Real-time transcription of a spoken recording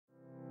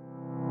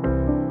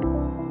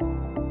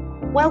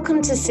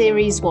Welcome to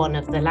Series 1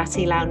 of the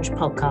Latte Lounge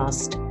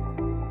podcast.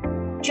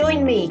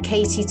 Join me,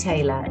 Katie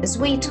Taylor, as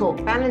we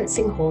talk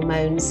balancing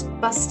hormones,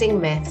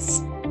 busting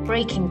myths,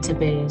 breaking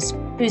taboos,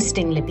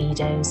 boosting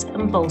libidos,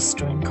 and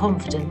bolstering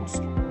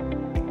confidence.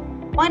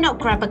 Why not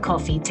grab a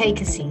coffee,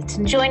 take a seat,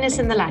 and join us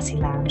in the Latte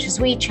Lounge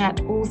as we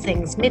chat all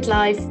things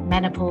midlife,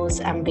 menopause,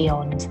 and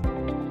beyond.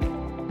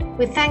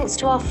 With thanks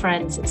to our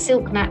friends at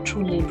Silk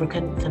Natural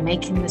Lubricant for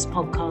making this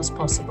podcast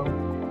possible.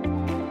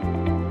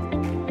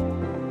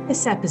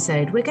 This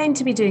episode, we're going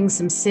to be doing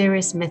some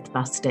serious myth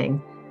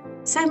busting.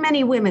 So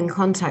many women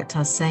contact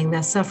us saying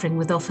they're suffering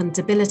with often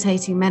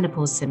debilitating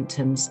menopause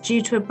symptoms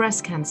due to a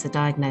breast cancer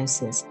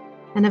diagnosis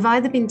and have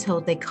either been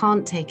told they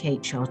can't take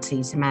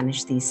HRT to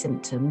manage these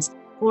symptoms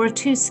or are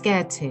too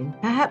scared to,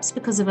 perhaps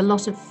because of a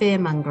lot of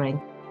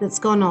fear-mongering that's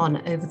gone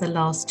on over the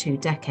last 2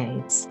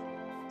 decades.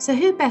 So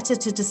who better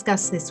to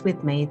discuss this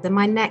with me than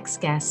my next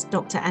guest,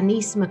 Dr.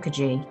 Annice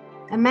Mukherjee,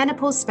 a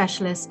menopause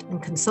specialist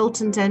and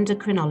consultant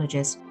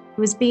endocrinologist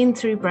who has been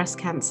through breast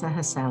cancer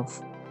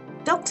herself.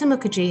 Dr.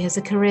 Mukherjee has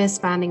a career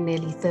spanning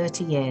nearly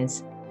 30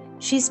 years.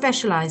 She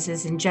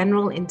specialises in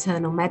general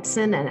internal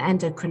medicine and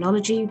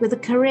endocrinology with a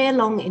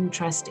career-long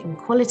interest in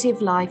quality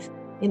of life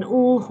in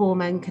all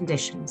hormone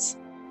conditions.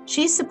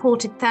 She's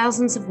supported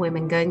thousands of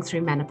women going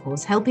through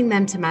menopause, helping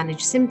them to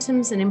manage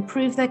symptoms and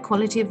improve their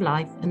quality of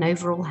life and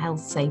overall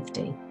health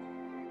safety.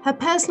 Her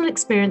personal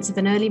experience of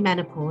an early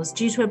menopause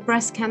due to a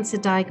breast cancer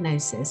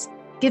diagnosis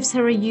gives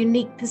her a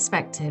unique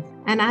perspective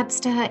and adds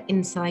to her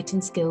insight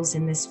and skills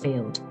in this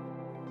field.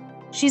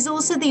 She's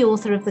also the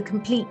author of The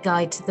Complete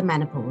Guide to the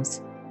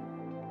Menopause.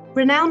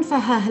 Renowned for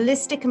her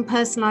holistic and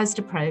personalised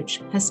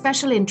approach, her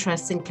special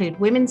interests include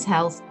women's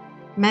health,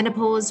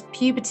 menopause,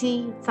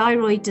 puberty,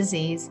 thyroid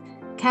disease,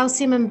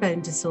 calcium and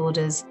bone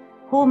disorders,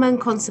 hormone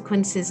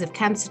consequences of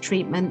cancer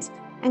treatment,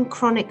 and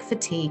chronic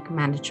fatigue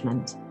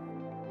management.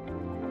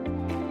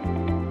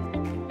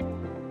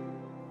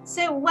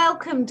 So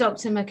welcome,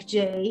 Dr.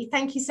 Mukherjee.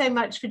 Thank you so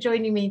much for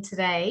joining me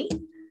today.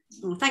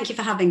 Well, thank you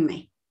for having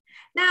me.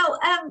 Now,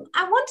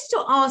 I wanted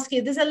to ask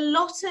you, there's a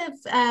lot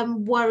of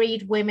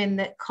worried women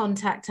that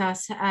contact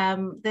us.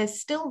 They're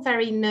still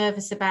very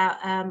nervous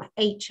about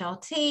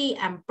HRT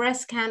and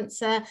breast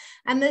cancer.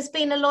 And there's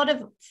been a lot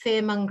of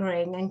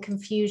fear-mongering and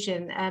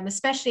confusion,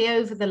 especially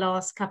over the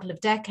last couple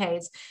of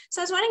decades. So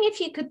I was wondering if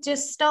you could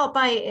just start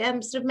by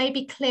sort of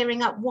maybe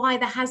clearing up why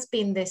there has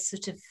been this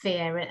sort of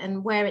fear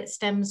and where it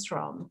stems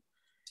from.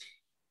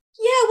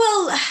 Yeah,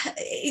 well,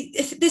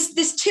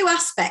 there's 2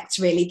 aspects,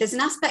 really. There's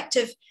an aspect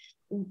of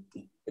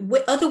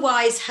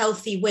otherwise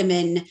healthy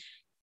women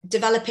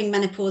developing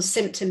menopause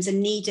symptoms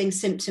and needing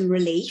symptom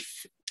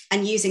relief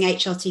and using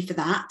HRT for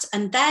that.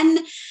 And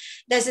then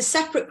there's a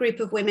separate group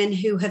of women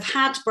who have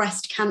had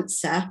breast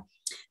cancer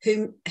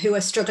who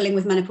are struggling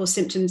with menopause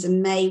symptoms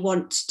and may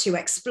want to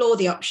explore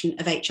the option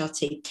of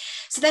HRT.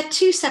 So they're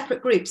 2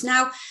 separate groups.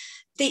 Now,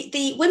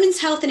 the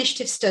Women's Health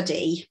Initiative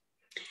study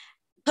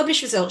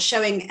published results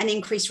showing an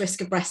increased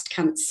risk of breast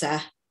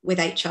cancer with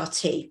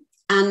HRT.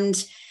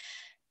 And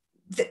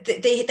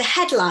the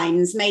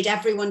headlines made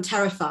everyone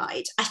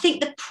terrified. I think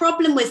the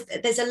problem was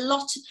that there's a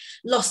lot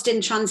lost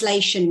in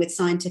translation with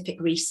scientific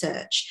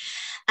research.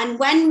 And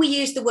when we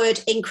use the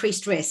word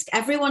increased risk,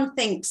 everyone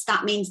thinks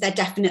that means they're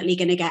definitely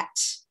going to get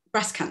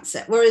breast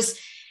cancer. Whereas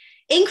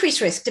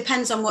increased risk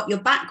depends on what your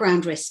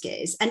background risk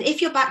is. And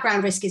if your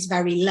background risk is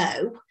very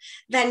low,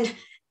 then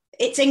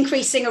it's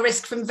increasing a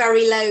risk from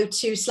very low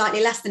to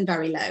slightly less than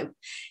very low.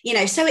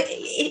 So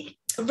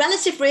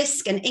relative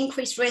risk and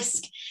increased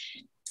risk,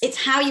 it's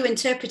how you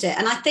interpret it.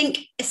 And I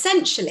think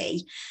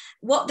essentially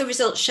what the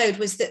results showed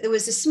was that there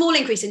was a small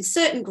increase in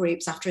certain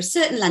groups after a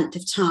certain length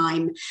of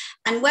time.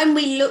 And when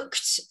we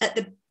looked at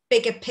the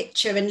bigger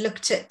picture and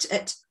looked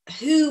at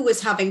who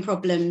was having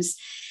problems,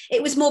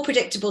 it was more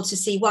predictable to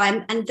see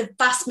why. And the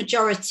vast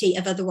majority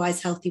of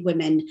otherwise healthy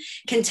women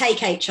can take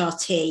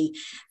HRT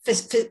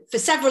for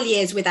several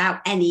years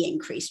without any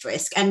increased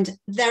risk. And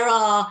there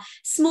are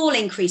small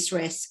increased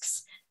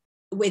risks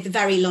with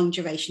very long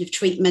duration of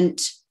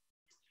treatment.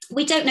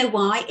 We don't know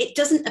why. It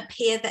doesn't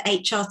appear that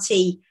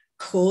HRT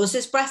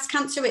causes breast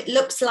cancer. It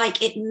looks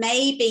like it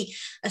may be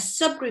a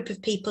subgroup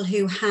of people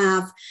who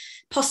have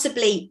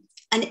possibly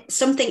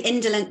something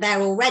indolent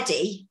there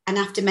already. And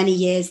after many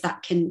years,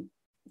 that can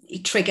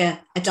trigger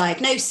a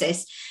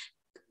diagnosis.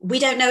 We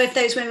don't know if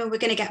those women were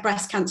going to get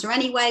breast cancer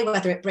anyway,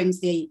 whether it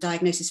brings the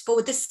diagnosis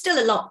forward. There's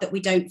still a lot that we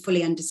don't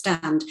fully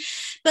understand.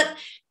 But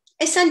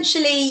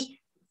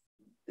essentially,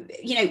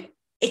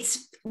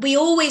 we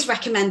always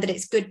recommend that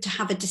it's good to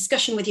have a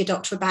discussion with your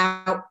doctor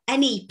about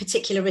any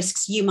particular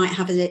risks you might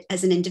have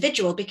as an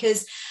individual,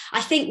 because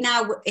I think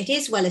now it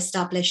is well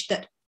established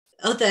that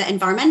other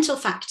environmental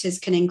factors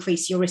can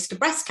increase your risk of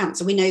breast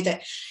cancer. We know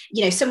that,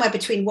 somewhere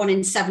between 1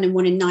 in 7 and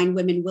 1 in 9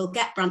 women will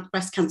get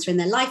breast cancer in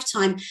their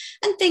lifetime.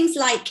 And things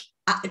like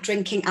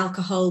drinking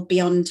alcohol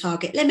beyond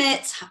target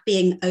limits,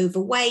 being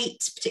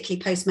overweight,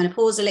 particularly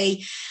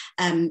postmenopausally,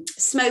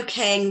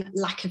 smoking,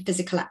 lack of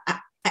physical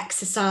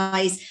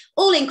exercise,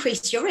 all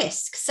increase your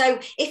risk. So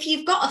if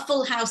you've got a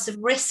full house of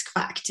risk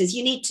factors,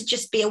 you need to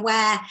just be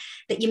aware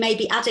that you may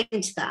be adding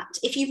to that.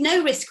 If you've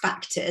no risk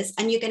factors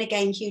and you're going to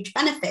gain huge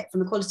benefit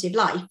from a quality of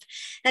life,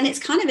 then it's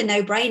kind of a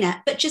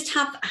no-brainer, but just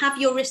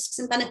have your risks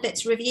and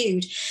benefits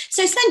reviewed.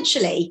 So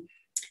essentially,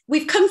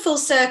 we've come full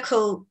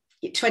circle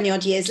 20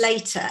 odd years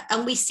later,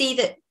 and we see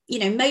that,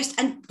 most,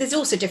 and there's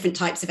also different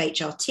types of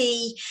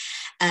HRT.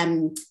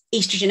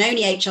 Estrogen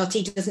only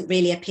HRT doesn't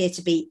really appear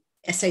to be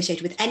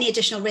associated with any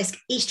additional risk.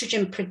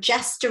 Estrogen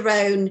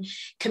progesterone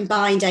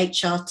combined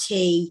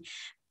HRT,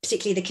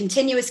 particularly the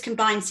continuous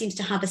combined, seems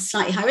to have a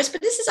slightly higher risk,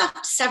 but this is after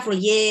several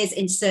years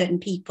in certain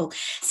people.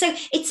 So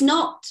it's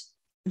not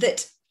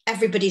that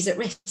everybody's at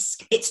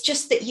risk. It's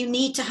just that you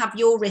need to have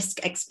your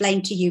risk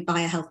explained to you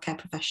by a healthcare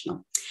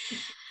professional.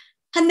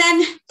 And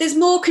then there's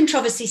more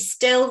controversy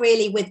still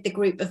really with the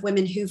group of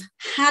women who've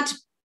had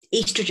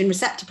estrogen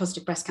receptor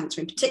positive breast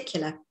cancer in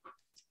particular,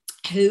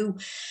 who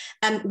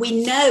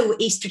we know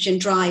estrogen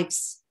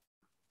drives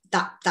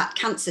that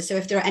cancer. So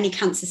if there are any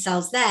cancer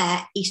cells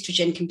there,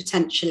 estrogen can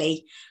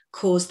potentially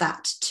cause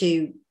that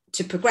to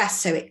progress.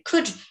 So it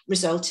could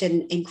result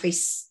in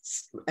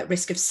increased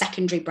risk of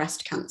secondary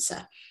breast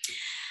cancer.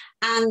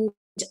 And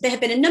there have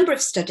been a number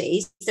of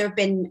studies. There have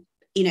been,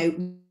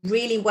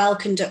 really well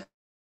conducted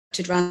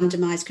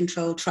randomized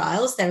controlled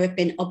trials. There have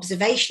been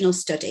observational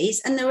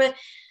studies, and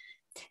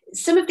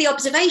some of the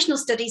observational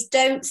studies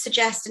don't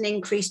suggest an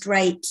increased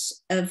rate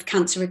of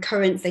cancer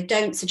recurrence. They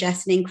don't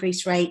suggest an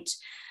increased rate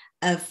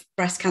of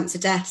breast cancer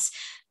deaths.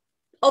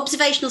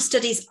 Observational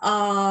studies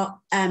are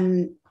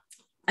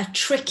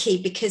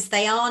tricky because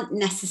they aren't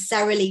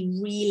necessarily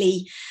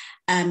really,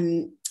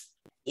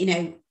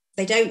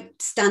 they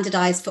don't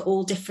standardize for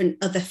all different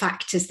other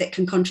factors that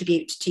can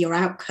contribute to your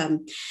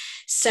outcome.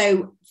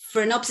 So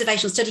for an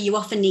observational study, you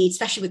often need,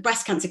 especially with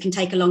breast cancer, can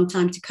take a long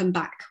time to come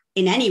back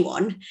in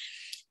anyone.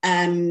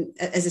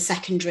 As a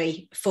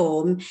secondary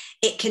form,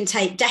 it can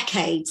take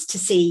decades to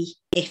see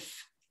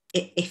if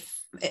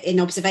in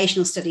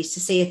observational studies to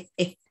see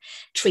if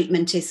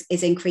treatment is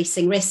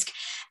increasing risk.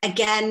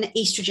 Again,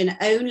 estrogen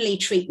only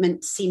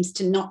treatment seems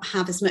to not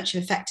have as much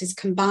of effect as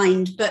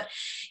combined. But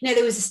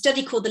there was a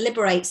study called the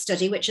Liberate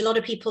study, which a lot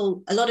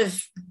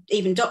of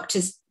even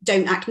doctors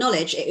don't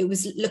acknowledge. It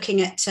was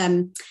looking at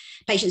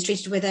patients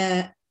treated with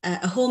a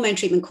hormone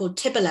treatment called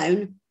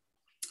tibolone,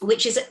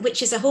 which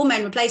is a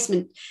hormone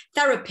replacement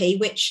therapy,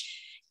 which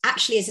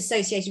actually is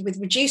associated with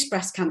reduced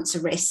breast cancer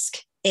risk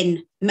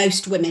in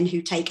most women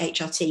who take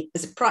HRT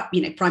as a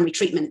primary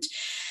treatment.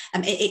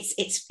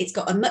 It's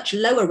got a much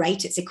lower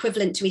rate. It's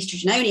equivalent to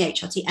estrogen only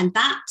HRT, and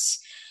that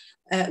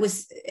there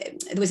was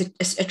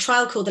a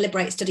trial called the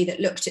Liberate study that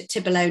looked at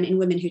tibolone in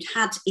women who'd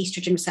had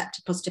estrogen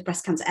receptor positive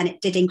breast cancer, and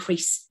it did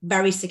increase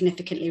very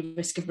significantly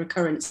risk of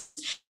recurrence,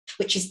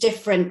 which is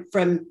different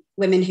from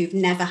women who've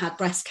never had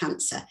breast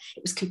cancer.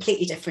 It was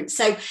completely different.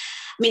 So,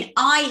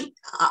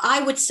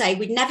 I would say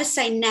we'd never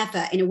say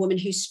never in a woman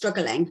who's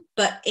struggling,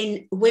 but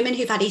in women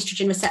who've had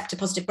estrogen receptor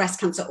positive breast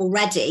cancer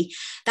already,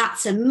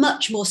 that's a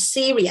much more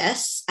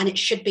serious, and it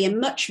should be a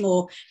much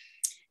more,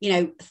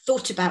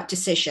 thought about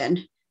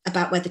decision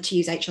about whether to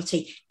use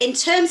HRT. In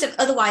terms of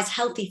otherwise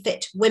healthy,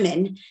 fit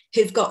women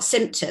who've got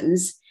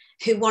symptoms,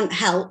 who want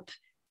help,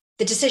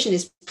 the decision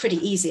is pretty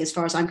easy as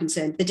far as I'm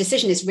concerned. The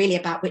decision is really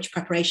about which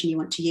preparation you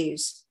want to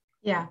use.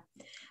 Yeah.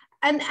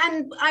 And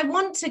I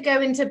want to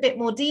go into a bit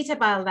more detail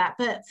about that,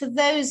 but for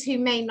those who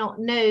may not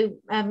know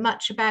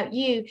much about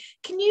you,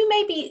 can you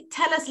maybe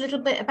tell us a little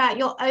bit about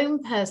your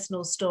own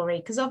personal story?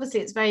 Because obviously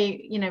it's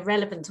very,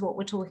 relevant to what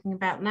we're talking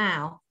about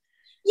now.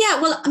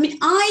 Yeah, well,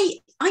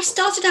 I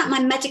started out my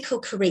medical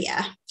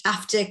career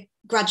after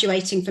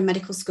graduating from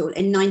medical school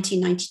in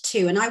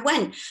 1992. And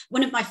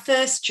one of my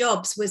first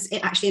jobs was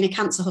actually in a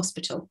cancer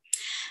hospital.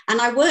 And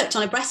I worked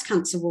on a breast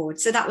cancer ward.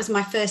 So that was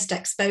my first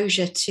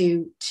exposure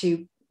to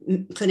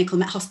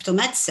clinical hospital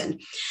medicine.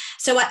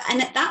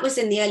 And that was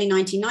in the early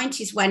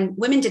 1990s when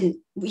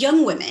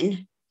young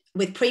women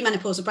with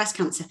premenopausal breast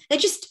cancer, they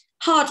just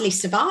hardly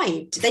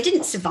survived. They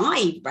didn't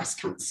survive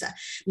breast cancer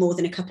more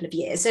than a couple of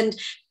years. And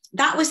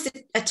that was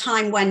a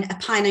time when a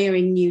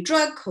pioneering new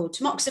drug called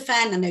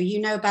tamoxifen, I know you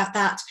know about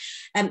that,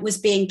 was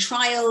being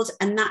trialed,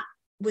 and that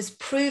was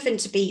proven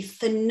to be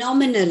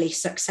phenomenally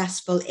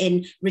successful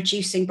in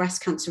reducing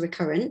breast cancer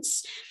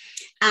recurrence.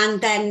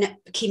 And then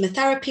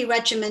chemotherapy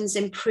regimens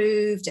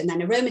improved, and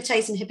then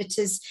aromatase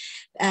inhibitors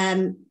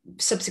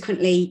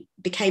subsequently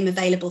became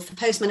available for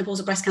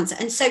postmenopausal breast cancer.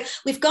 And so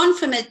we've gone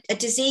from a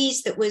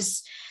disease that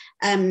was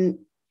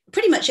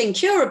pretty much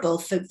incurable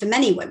for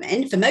many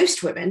women, for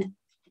most women,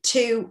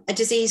 to a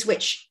disease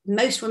which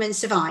most women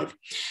survive.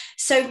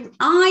 So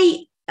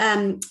I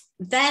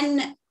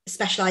then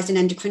specialised in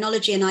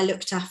endocrinology, and I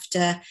looked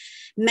after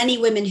many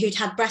women who'd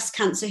had breast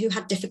cancer who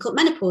had difficult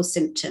menopause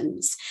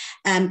symptoms,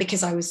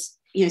 because I was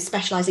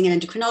specialising in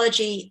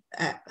endocrinology,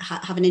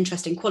 have an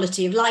interest in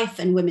quality of life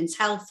and women's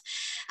health.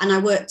 And I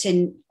worked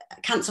in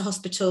cancer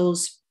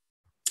hospitals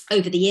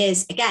over the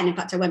years, again, in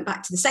fact, I went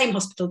back to the same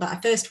hospital that I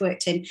first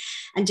worked in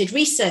and did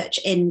research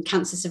in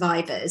cancer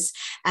survivors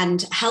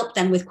and helped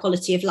them with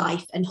quality of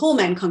life and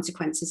hormone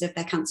consequences of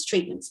their cancer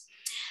treatments.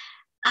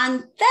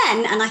 And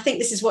then, and I think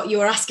this is what you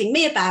were asking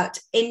me about,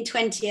 in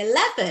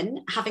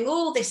 2011, having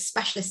all this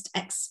specialist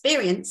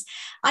experience,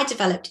 I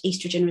developed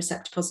estrogen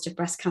receptor positive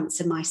breast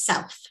cancer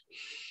myself.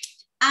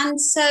 And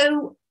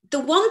so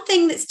the one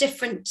thing that's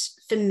different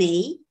for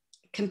me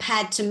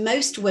compared to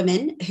most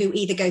women who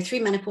either go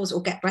through menopause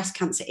or get breast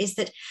cancer is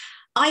that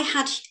I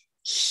had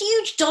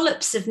huge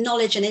dollops of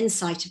knowledge and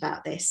insight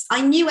about this.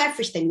 I knew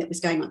everything that was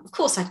going on. Of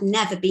course, I'd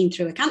never been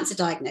through a cancer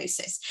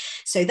diagnosis.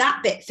 So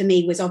that bit for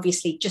me was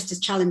obviously just as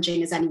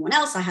challenging as anyone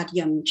else. I had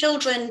young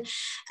children,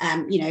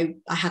 I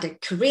had a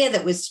career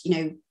that was,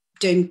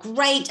 doing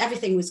great.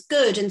 Everything was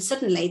good. And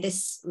suddenly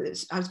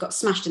I got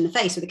smashed in the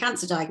face with a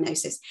cancer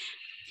diagnosis.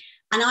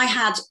 And I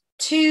had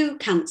 2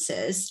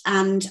 cancers,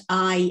 and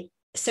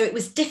so it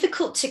was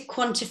difficult to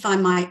quantify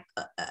my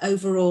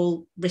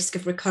overall risk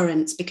of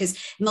recurrence, because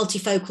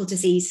multifocal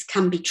disease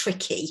can be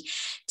tricky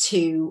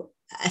to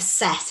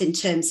assess in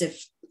terms of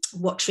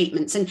what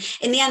treatments. And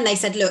in the end, they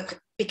said,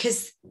 look,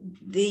 because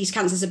these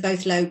cancers are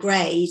both low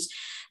grade,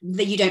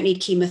 that you don't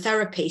need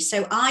chemotherapy.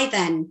 So I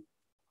then,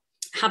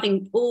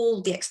 having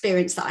all the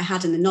experience that I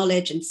had and the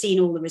knowledge and seen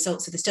all the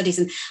results of the studies,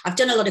 and I've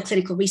done a lot of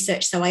clinical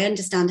research, so I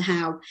understand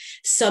how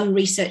some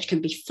research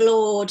can be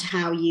flawed,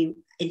 how you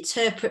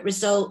interpret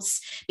results,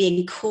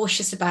 being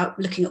cautious about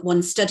looking at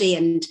one study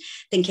and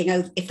thinking,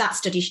 oh, if that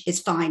study is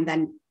fine,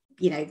 then,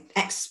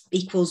 X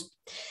equals,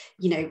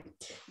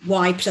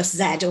 Y plus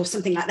Z or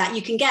something like that.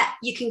 You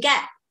can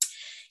get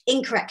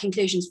incorrect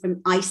conclusions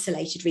from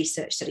isolated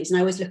research studies. And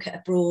I always look at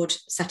a broad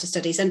set of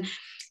studies. And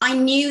I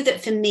knew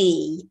that for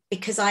me,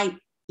 because I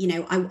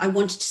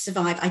wanted to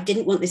survive, I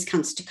didn't want this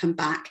cancer to come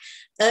back.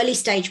 Early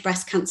stage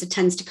breast cancer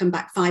tends to come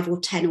back 5 or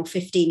 10 or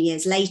 15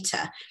 years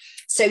later.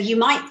 So you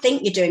might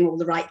think you're doing all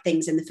the right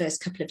things in the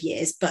first couple of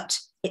years, but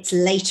it's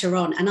later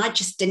on. And I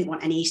just didn't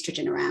want any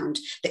estrogen around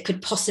that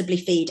could possibly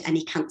feed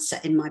any cancer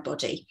in my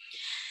body.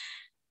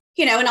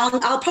 And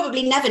I'll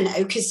probably never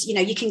know, because,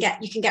 you can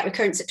get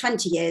recurrence at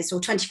 20 years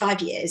or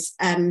 25 years.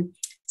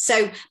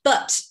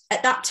 But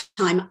at that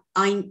time,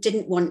 I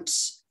didn't want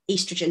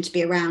estrogen to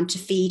be around to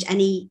feed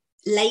any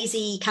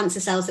lazy cancer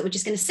cells that were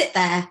just going to sit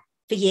there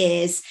for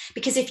years.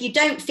 Because if you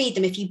don't feed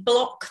them, if you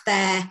block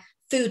their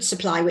food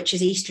supply, which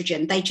is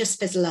estrogen, they just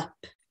fizzle up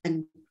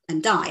and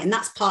die. And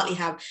that's partly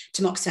how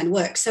tamoxifen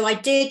works. So I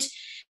did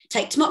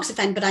take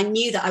tamoxifen, but I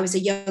knew that I was a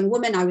young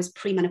woman. I was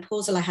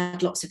premenopausal. I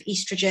had lots of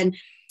estrogen.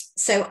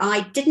 So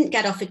I didn't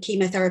get offered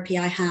chemotherapy.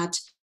 I had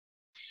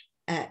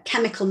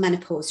chemical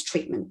menopause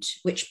treatment,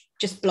 which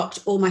just blocked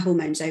all my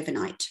hormones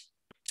overnight.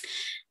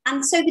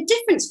 And so the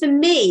difference for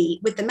me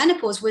with the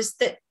menopause was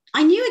that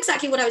I knew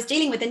exactly what I was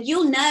dealing with. And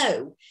you'll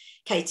know,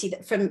 Katie,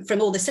 that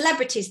from all the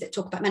celebrities that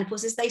talk about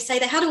menopause, is they say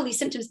they had all these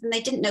symptoms and they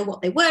didn't know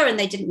what they were and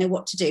they didn't know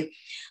what to do.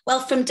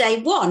 Well, from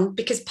day one,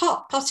 because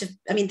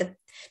the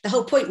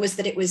whole point was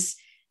that it was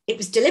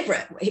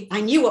deliberate. I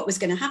knew what was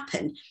going to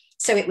happen.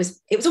 So it was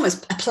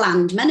almost a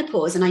planned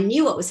menopause, and I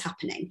knew what was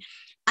happening.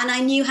 And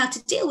I knew how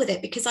to deal with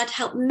it, because I'd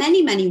helped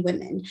many, many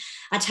women.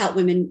 I'd helped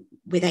women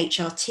with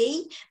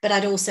HRT, but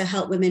I'd also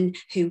helped women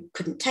who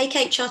couldn't take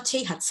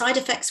HRT, had side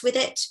effects with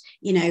it.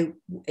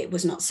 It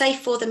was not safe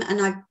for them.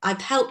 And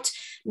I've helped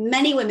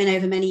many women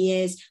over many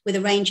years with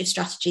a range of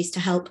strategies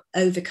to help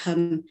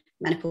overcome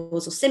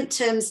menopausal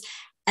symptoms,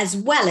 as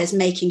well as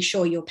making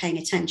sure you're paying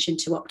attention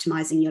to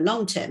optimizing your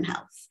long-term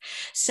health.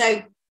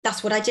 So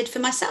that's what I did for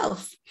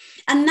myself.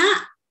 And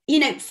that,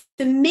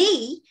 for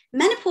me,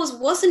 menopause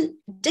wasn't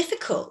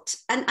difficult.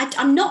 And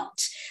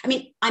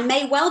I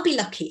may well be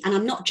lucky, and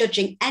I'm not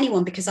judging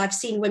anyone, because I've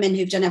seen women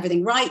who've done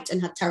everything right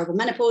and had terrible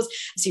menopause.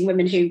 I've seen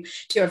women who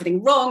do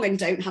everything wrong and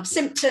don't have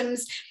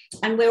symptoms,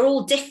 and we're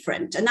all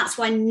different. And that's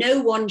why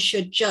no one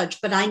should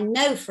judge. But I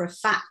know for a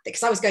fact,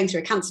 because I was going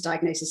through a cancer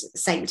diagnosis at the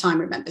same time,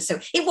 remember,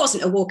 so it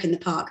wasn't a walk in the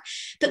park,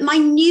 but I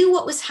knew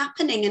what was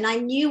happening and I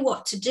knew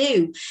what to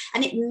do.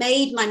 And it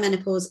made my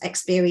menopause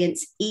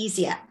experience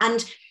easier.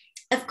 And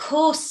of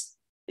course,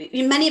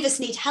 many of us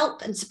need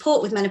help and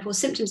support with menopause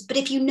symptoms, but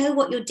if you know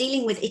what you're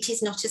dealing with, it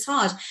is not as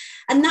hard.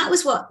 And that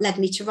was what led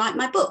me to write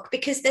my book,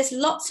 because there's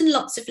lots and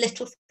lots of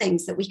little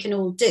things that we can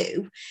all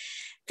do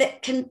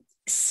that can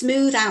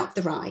smooth out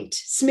the ride,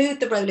 smooth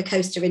the roller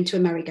coaster into a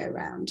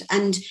merry-go-round.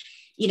 And,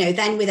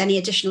 then with any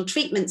additional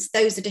treatments,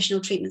 those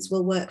additional treatments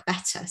will work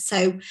better.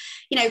 So,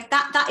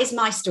 that is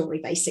my story,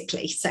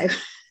 basically. So.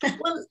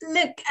 Well,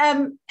 look,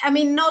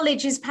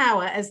 knowledge is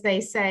power, as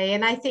they say.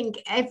 And I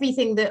think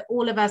everything that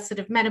all of us sort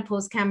of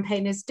menopause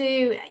campaigners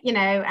do,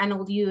 and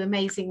all you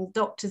amazing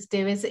doctors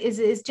do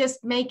is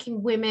just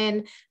making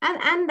women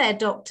and their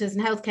doctors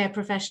and healthcare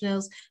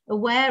professionals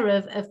aware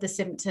of the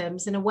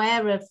symptoms and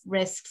aware of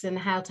risks, and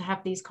how to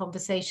have these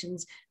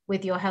conversations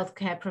with your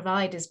healthcare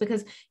providers.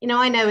 Because,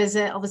 I know as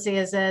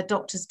a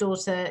doctor's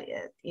daughter,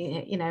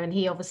 and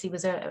he obviously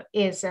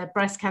is a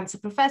breast cancer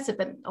professor,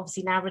 but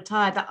obviously now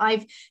retired, that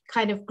I've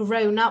kind of of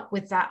grown up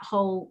with that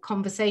whole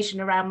conversation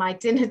around my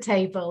dinner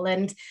table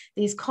and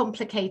these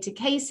complicated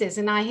cases.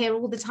 And I hear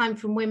all the time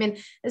from women,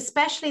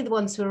 especially the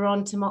ones who are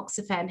on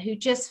tamoxifen, who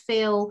just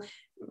feel,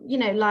 you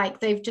know, like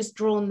they've just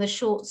drawn the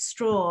short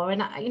straw.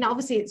 And, you know,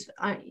 obviously it's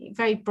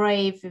very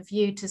brave of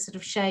you to sort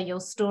of share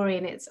your story,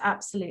 and it's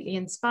absolutely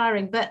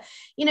inspiring. But,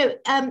 you know,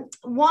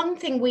 one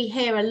thing we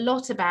hear a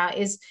lot about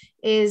is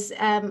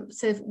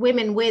so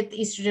women with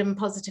estrogen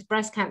positive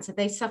breast cancer,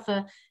 they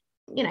suffer,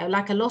 you know,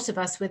 like a lot of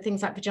us, with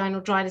things like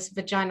vaginal dryness,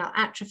 vaginal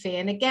atrophy.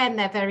 And again,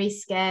 they're very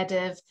scared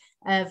of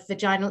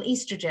vaginal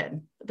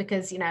estrogen,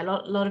 because, you know, a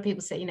lot of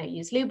people say, you know,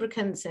 use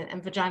lubricants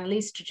and vaginal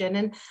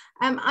estrogen.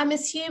 And I'm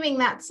assuming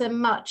that's a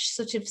much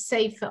sort of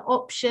safer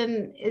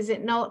option, is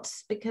it not?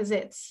 Because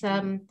it's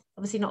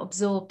obviously not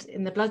absorbed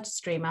in the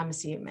bloodstream, I'm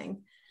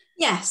assuming.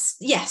 Yes,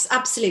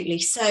 absolutely.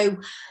 So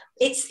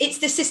it's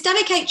the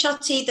systemic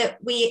HRT that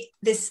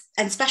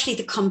and especially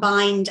the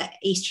combined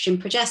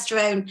estrogen,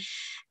 progesterone,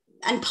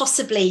 and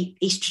possibly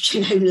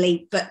estrogen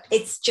only, but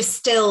it's just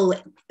still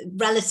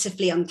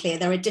relatively unclear.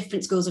 There are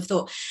different schools of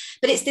thought,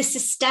 but it's this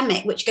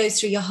systemic, which goes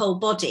through your whole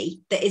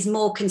body, that is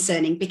more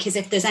concerning, because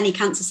if there's any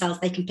cancer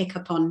cells, they can pick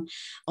up on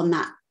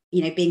that,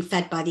 you know, being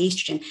fed by the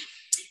estrogen.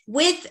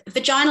 With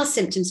vaginal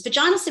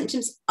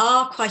symptoms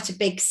are quite a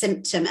big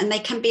symptom, and they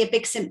can be a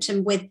big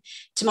symptom with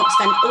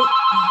tamoxifen.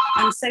 Oh,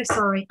 I'm so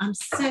sorry.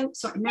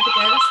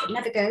 It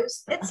never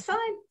goes. It's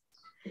fine.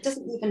 It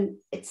doesn't even,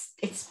 it's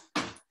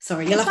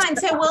sorry. It's fine.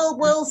 So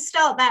we'll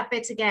start that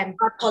bit again.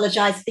 I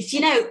apologise. You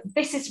know,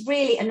 this is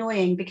really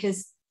annoying,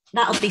 because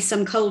that'll be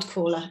some cold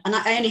caller, and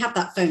I only have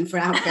that phone for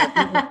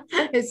outgoing.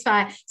 It's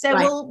fine. So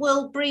right.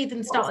 we'll breathe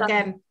and start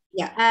again.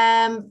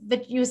 Yeah.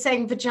 But you were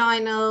saying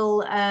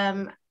vaginal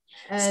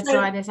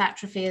dryness,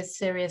 atrophy is a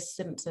serious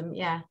symptom.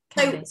 Yeah.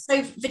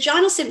 So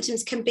vaginal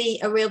symptoms can be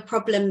a real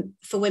problem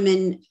for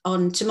women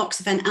on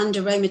tamoxifen and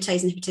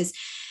aromatase inhibitors.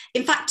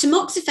 In fact,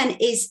 tamoxifen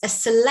is a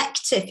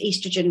selective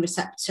estrogen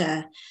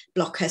receptor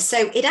blocker.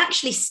 So it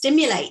actually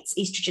stimulates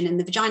estrogen in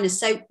the vagina.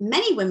 So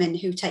many women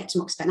who take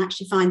tamoxifen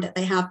actually find that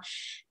they have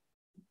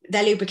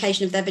their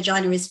lubrication of their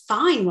vagina is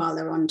fine while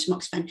they're on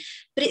tamoxifen.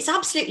 But it's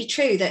absolutely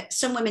true that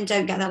some women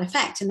don't get that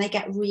effect, and they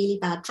get really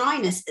bad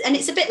dryness. And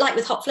it's a bit like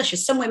with hot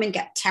flushes. Some women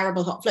get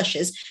terrible hot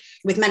flushes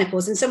with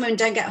menopause, and some women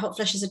don't get hot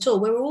flushes at all.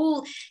 We're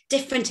all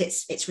different.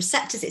 It's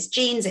receptors, it's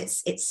genes,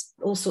 it's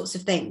all sorts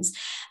of things.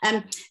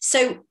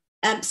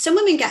 Some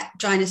women get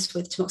dryness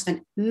with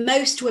tamoxifen.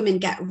 Most women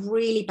get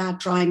really bad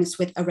dryness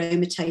with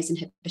aromatase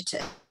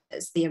inhibitors,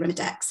 the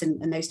Arimidex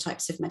and those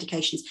types of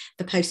medications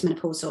for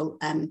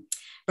postmenopausal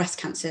breast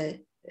cancer,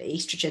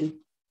 estrogen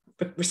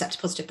receptor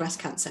positive breast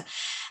cancer.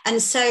 And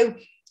so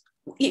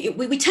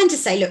we tend to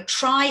say, look,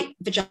 try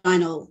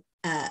vaginal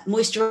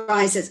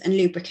moisturizers and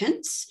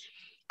lubricants,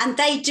 and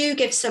they do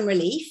give some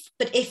relief.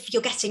 But if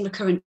you're getting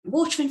recurrent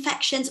water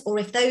infections, or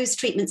if those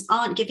treatments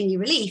aren't giving you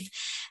relief,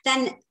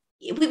 then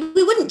we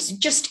wouldn't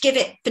just give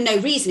it for no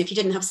reason if you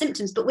didn't have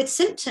symptoms. But with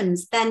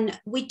symptoms, then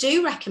we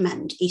do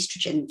recommend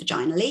estrogen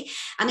vaginally.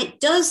 And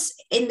it does,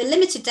 in the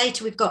limited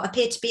data we've got,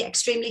 appear to be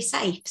extremely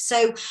safe.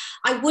 So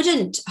I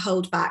wouldn't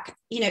hold back.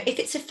 You know, if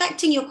it's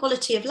affecting your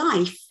quality of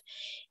life,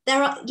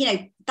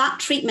 that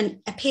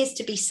treatment appears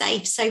to be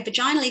safe. So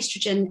vaginal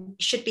estrogen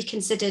should be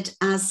considered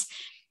as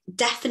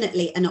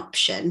definitely an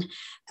option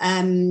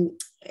in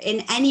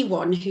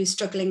anyone who's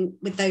struggling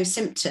with those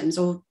symptoms,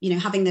 or, you know,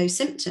 having those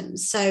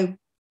symptoms. So,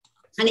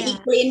 and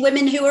equally in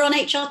women who are on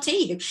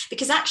HRT,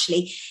 because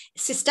actually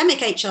systemic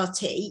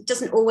HRT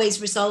doesn't always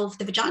resolve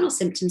the vaginal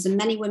symptoms, and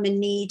many women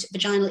need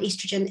vaginal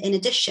estrogen in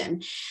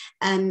addition.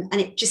 And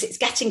it's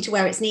getting to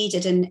where it's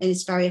needed, and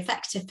is very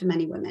effective for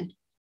many women.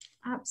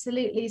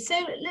 Absolutely. So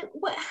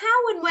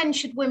how and when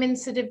should women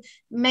sort of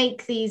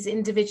make these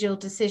individual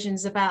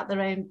decisions about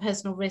their own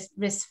personal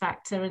risk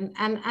factor?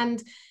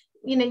 And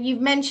you know,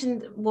 you've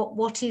mentioned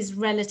what is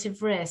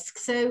relative risk.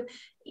 So,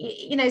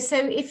 you know, so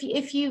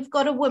if you've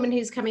got a woman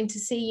who's coming to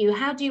see you,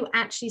 how do you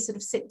actually sort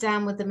of sit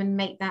down with them and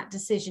make that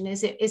decision?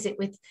 Is it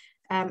with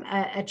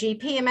a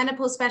GP, a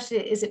menopause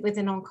specialist? Is it with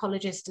an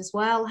oncologist as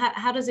well?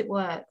 How does it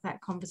work,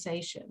 that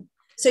conversation?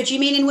 So do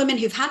you mean in women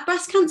who've had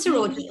breast cancer,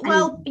 or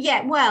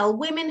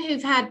women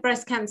who've had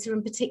breast cancer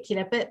in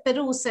particular, but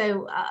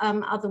also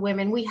other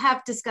women? We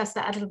have discussed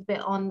that a little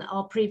bit on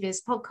our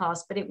previous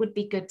podcast, but it would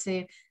be good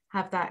to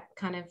have that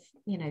kind of,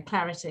 you know,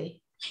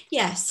 clarity.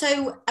 Yeah,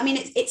 so I mean,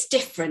 it's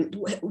different.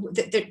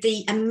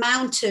 The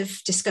amount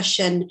of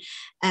discussion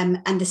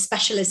and the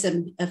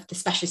specialism of the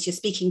specialist you're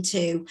speaking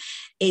to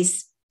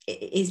is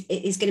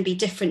going to be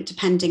different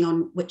depending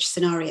on which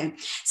scenario.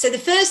 So the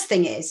first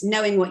thing is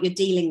knowing what you're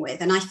dealing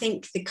with. And I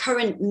think the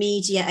current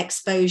media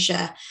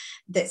exposure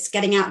that's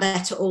getting out there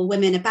to all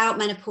women about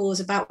menopause,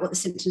 about what the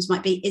symptoms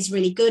might be, is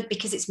really good,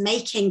 because it's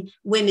making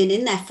women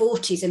in their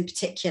 40s in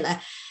particular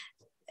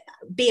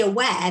be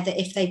aware that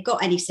if they've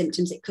got any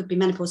symptoms, it could be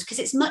menopause, because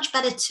it's much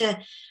better to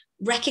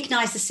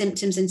recognize the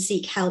symptoms and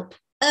seek help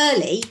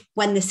early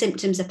when the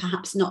symptoms are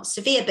perhaps not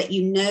severe, but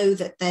you know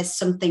that there's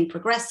something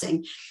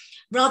progressing,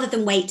 rather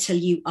than wait till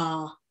you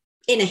are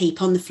in a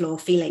heap on the floor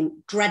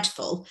feeling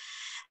dreadful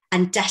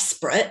and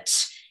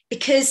desperate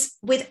Because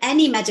with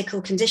any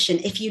medical condition,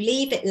 if you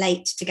leave it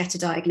late to get a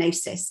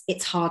diagnosis,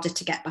 it's harder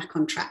to get back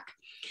on track.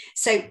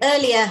 So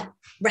earlier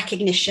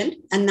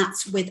recognition, and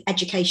that's with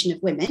education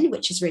of women,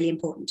 which is really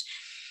important.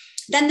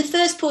 Then the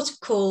first port of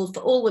call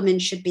for all women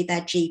should be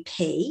their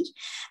GP.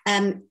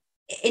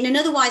 In an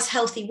otherwise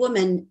healthy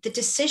woman, the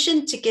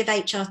decision to give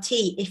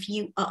HRT, if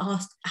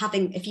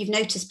you've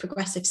noticed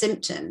progressive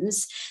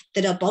symptoms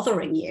that are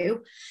bothering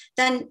you,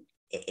 then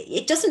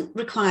it doesn't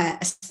require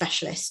a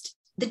specialist.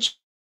 The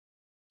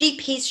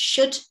GPs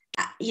should,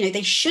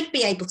 they should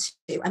be able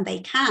to, and they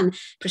can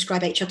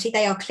prescribe HRT.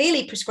 They are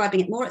clearly prescribing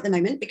it more at the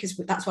moment because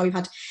that's why we've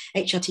had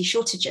HRT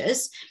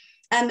shortages.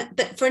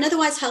 But for an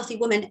otherwise healthy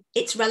woman,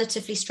 it's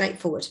relatively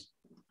straightforward.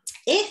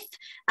 If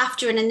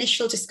after an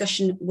initial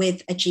discussion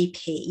with a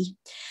GP,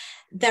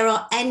 there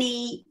are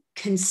any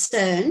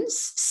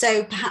concerns,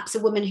 so perhaps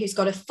a woman who's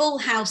got a full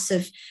house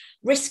of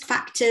risk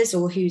factors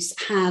or who's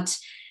had,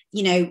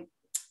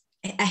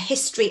 a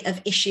history of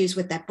issues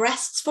with their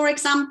breasts, for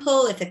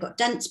example, if they've got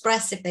dense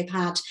breasts, if they've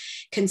had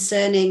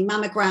concerning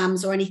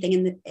mammograms or anything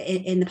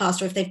in the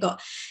past, or if they've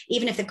got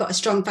a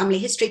strong family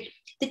history,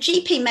 the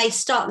GP may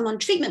start them on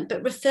treatment,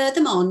 but refer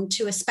them on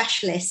to a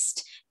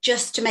specialist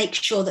just to make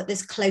sure that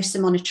there's closer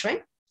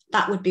monitoring.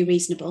 That would be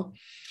reasonable.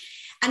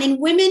 And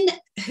in women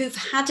who've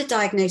had a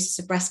diagnosis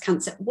of breast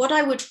cancer, what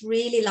I would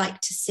really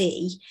like to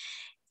see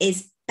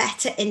is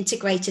better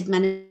integrated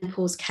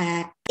menopause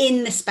care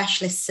in the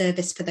specialist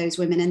service for those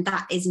women. And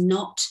that is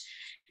not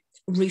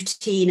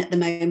routine at the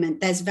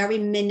moment. There's very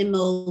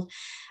minimal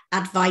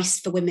advice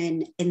for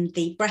women in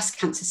the breast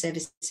cancer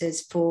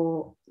services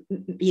for,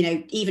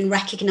 even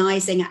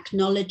recognizing,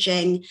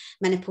 acknowledging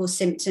menopause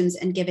symptoms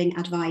and giving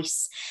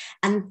advice.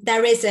 And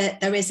there is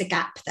a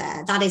gap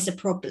there. That is a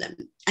problem.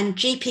 And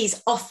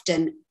GPs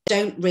often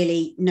don't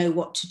really know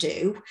what to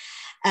do.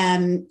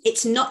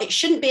 It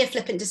shouldn't be a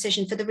flippant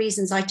decision for the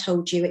reasons I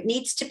told you. It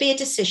needs to be a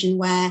decision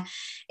where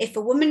if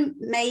a woman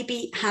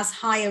maybe has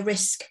higher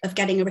risk of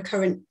getting a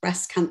recurrent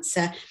breast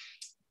cancer,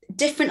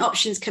 different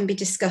options can be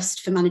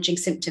discussed for managing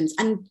symptoms,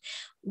 and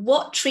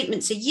what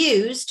treatments are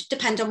used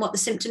depend on what the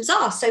symptoms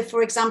are. So,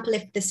 for example,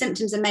 if the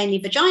symptoms are mainly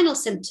vaginal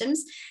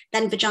symptoms,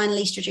 then vaginal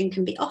estrogen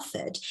can be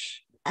offered,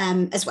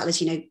 as well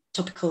as,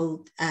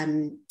 topical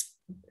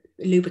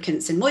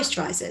lubricants and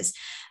moisturizers.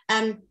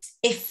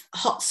 If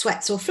hot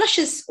sweats or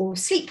flushes or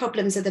sleep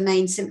problems are the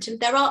main symptom,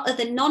 there are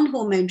other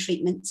non-hormone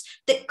treatments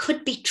that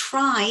could be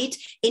tried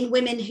in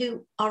women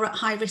who are at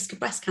high risk of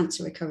breast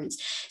cancer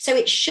recurrence. So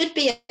it should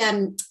be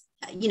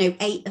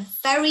a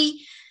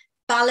very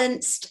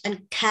balanced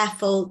and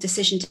careful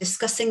decision,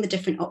 discussing the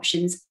different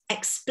options,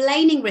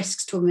 explaining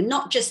risks to women,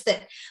 not just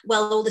that,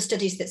 well, all the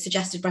studies that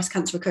suggested breast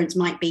cancer recurrence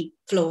might be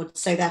flawed,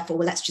 so therefore,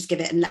 well, let's just give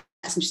it and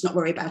let's just not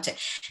worry about it.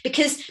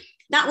 Because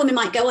that woman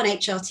might go on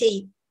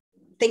HRT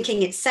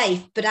thinking it's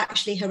safe, but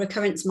actually her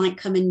recurrence might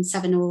come in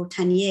 7 or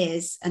 10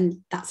 years,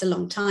 and that's a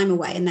long time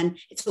away, and then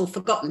it's all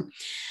forgotten.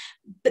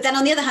 But then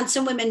on the other hand,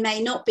 some women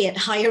may not be at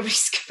higher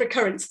risk of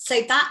recurrence.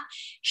 So that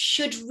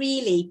should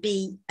really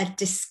be a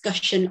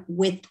discussion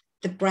with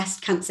the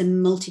breast cancer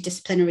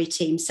multidisciplinary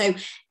team. So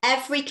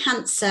every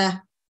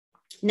cancer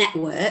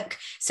network,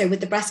 so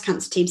with the breast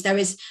cancer teams, there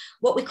is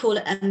what we call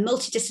a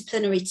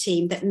multidisciplinary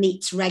team that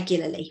meets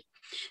regularly.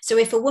 So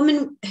if a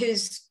woman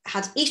who's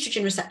had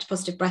estrogen receptor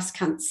positive breast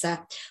cancer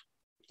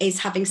is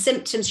having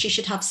symptoms, she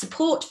should have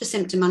support for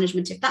symptom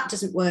management. If that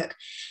doesn't work,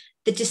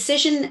 the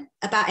decision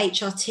about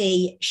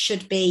HRT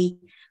should be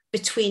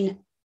between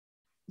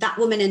that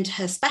woman and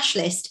her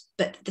specialist,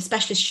 but the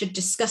specialist should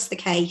discuss the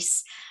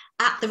case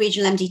at the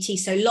regional MDT.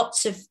 So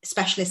lots of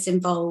specialists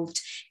involved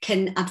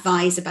can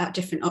advise about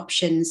different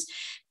options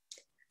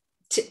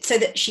so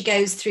that she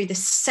goes through the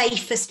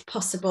safest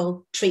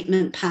possible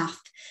treatment path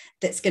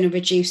that's going to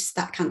reduce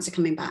that cancer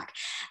coming back.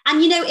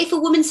 And, if a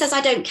woman says,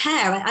 I don't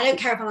care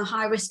if I'm a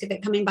high risk of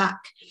it coming back,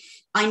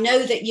 I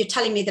know that you're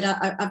telling me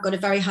that I've got a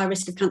very high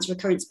risk of cancer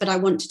recurrence, but I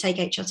want to take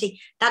HRT.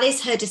 That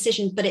is her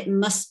decision, but it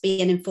must be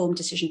an informed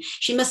decision.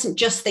 She mustn't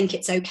just think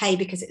it's okay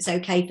because it's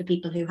okay for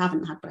people who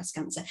haven't had breast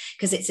cancer,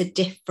 because it's a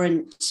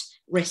different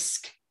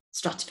risk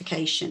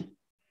stratification.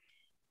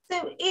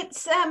 So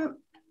it's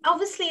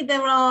obviously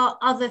there are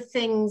other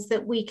things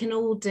that we can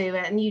all do,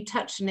 and you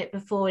touched on it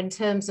before in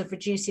terms of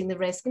reducing the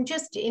risk and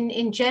just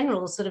in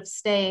general sort of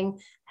staying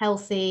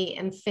healthy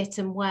and fit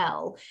and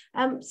well.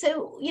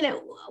 So,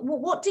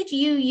 what did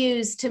you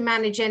use to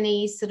manage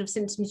any sort of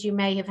symptoms you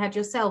may have had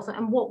yourself,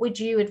 and what would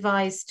you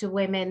advise to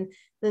women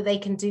that they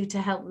can do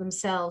to help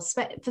themselves,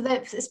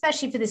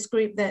 especially for this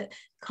group that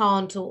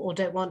can't or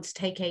don't want to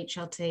take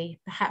HRT,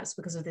 perhaps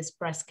because of this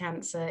breast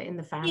cancer in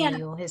the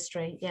family or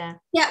history? Yeah.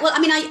 Well,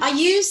 I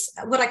use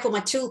what I call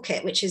my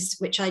toolkit,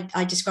 which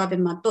I describe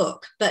in my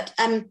book. But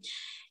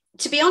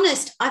to be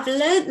honest, I've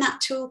learned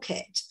that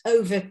toolkit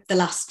over the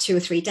last 2 or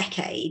 3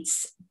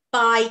 decades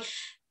by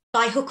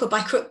hook or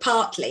by crook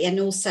partly, and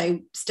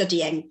also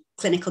studying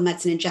clinical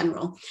medicine in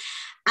general.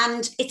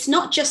 And it's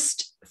not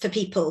just for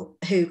people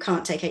who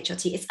can't take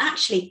HRT. It's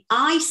actually,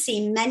 I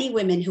see many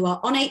women who are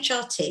on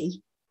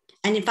HRT,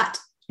 and in fact,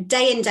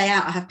 day in, day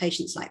out, I have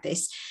patients like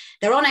this.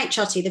 They're on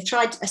HRT, they've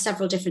tried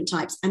several different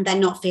types, and they're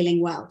not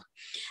feeling well.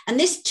 And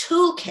this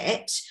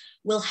toolkit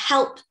will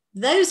help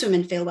those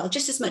women feel well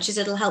just as much as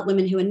it'll help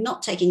women who are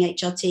not taking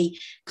HRT,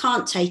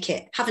 can't take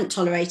it, haven't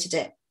tolerated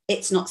it,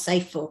 it's not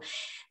safe for.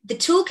 The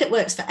toolkit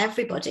works for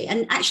everybody.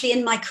 And actually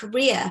in my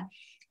career,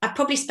 I've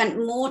probably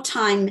spent more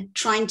time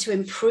trying to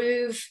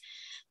improve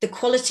the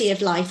quality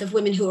of life of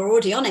women who are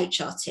already on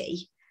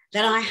HRT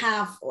than I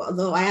have,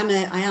 although I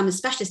am a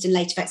specialist in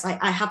late effects,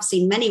 I have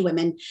seen many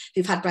women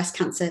who've had breast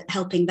cancer,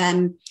 helping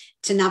them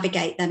to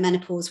navigate their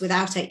menopause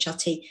without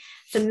HRT.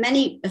 For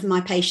many of my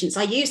patients,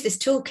 I use this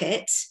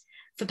toolkit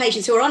for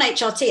patients who are on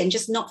HRT and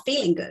just not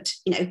feeling good,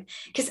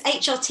 because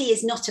HRT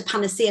is not a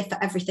panacea for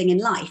everything in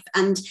life.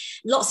 And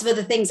lots of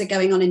other things are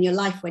going on in your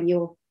life when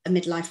you're a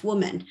midlife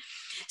woman.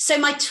 So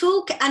my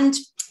talk and,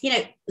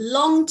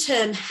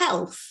 long-term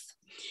health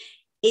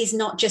is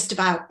not just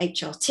about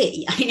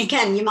HRT. I mean,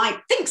 again, you might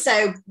think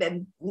so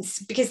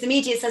because the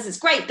media says it's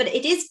great, but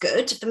it is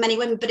good for many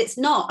women, but it's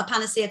not a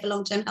panacea for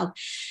long-term health.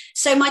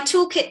 So my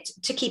toolkit,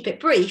 to keep it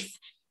brief,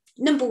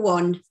 number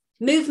one,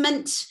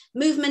 movement.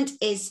 Movement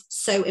is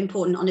so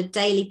important on a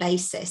daily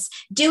basis.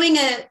 Doing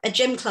a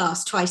gym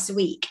class twice a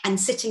week and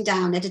sitting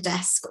down at a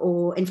desk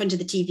or in front of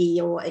the TV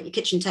or at your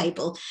kitchen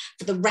table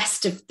for the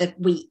rest of the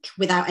week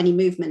without any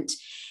movement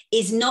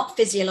is not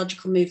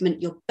physiological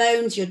movement. Your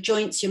bones, your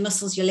joints, your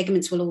muscles, your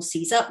ligaments will all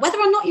seize up. Whether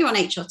or not you're on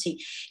HRT,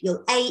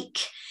 you'll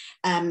ache,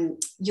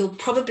 you'll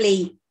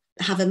probably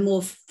have a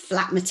more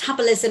flat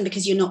metabolism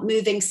because you're not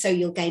moving, so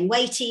you'll gain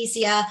weight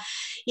easier,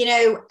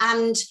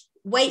 and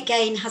weight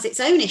gain has its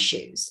own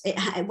issues.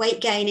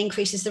 Weight gain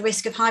increases the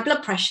risk of high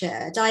blood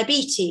pressure,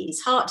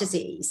 diabetes, heart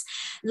disease,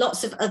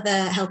 lots of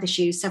other health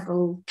issues,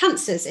 several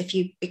cancers if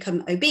you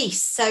become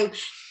obese. So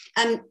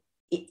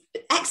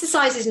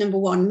exercise is number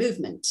one,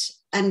 movement.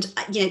 And,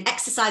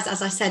 exercise,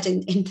 as I said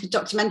in the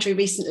documentary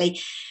recently,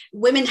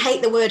 women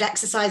hate the word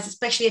exercise,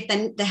 especially if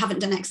they haven't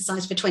done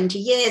exercise for 20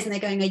 years and they're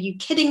going, are you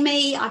kidding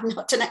me? I've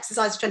not done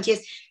exercise for 20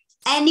 years.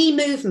 Any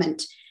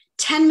movement,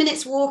 10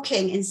 minutes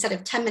walking instead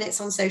of 10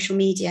 minutes on social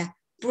media,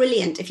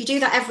 brilliant. If you do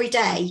that every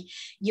day,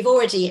 you've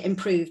already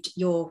improved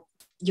your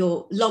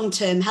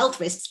long-term health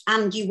risks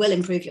and you will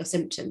improve your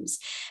symptoms.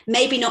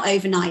 Maybe not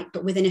overnight,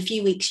 but within a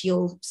few weeks,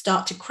 you'll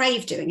start to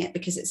crave doing it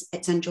because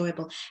it's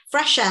enjoyable.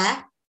 Fresh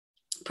air,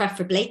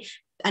 preferably,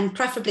 and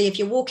preferably if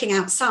you're walking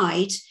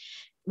outside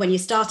when you're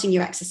starting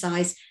your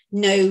exercise,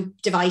 no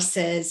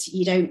devices,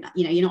 you're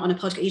not on a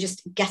podcast, you're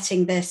just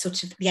getting the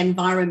sort of the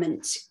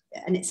environment,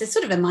 and it's a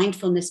sort of a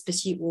mindfulness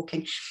pursuit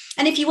walking.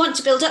 And if you want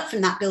to build up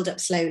from that, build up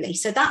slowly.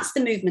 So that's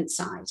the movement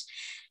side.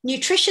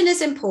 Nutrition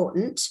is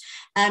important.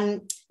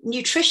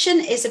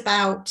 Nutrition is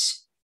about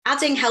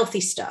adding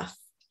healthy stuff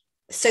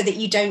so that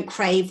you don't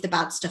crave the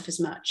bad stuff as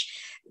much.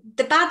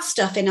 The bad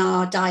stuff in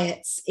our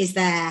diets is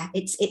there.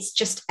 It's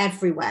just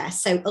everywhere.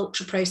 So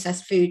ultra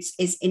processed foods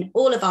is in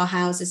all of our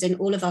houses, in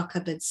all of our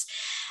cupboards.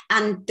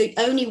 And the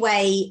only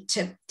way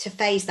to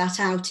phase that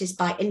out is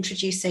by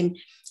introducing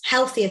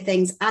healthier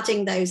things,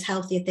 adding those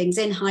healthier things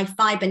in, high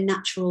fiber,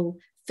 natural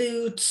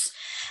foods,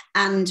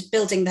 and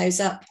building those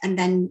up, and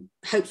then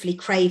hopefully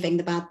craving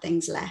the bad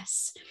things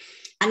less.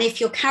 And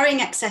if you're carrying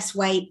excess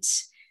weight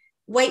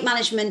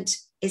management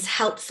is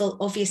helpful,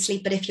 obviously,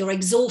 but if you're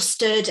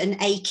exhausted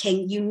and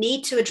aching, you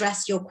need to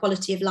address your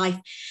quality of life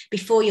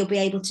before you'll be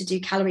able to do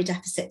calorie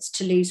deficits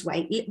to lose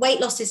weight.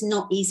 Weight loss is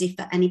not easy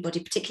for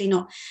anybody, particularly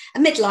not a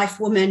midlife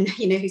woman,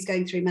 who's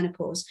going through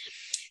menopause.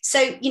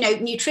 So,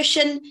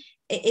 nutrition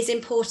is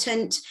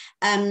important.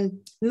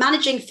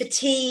 Managing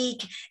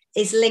fatigue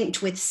is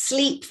linked with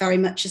sleep very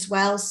much as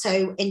well.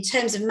 So in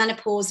terms of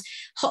menopause,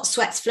 hot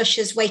sweats,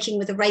 flushes, waking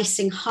with a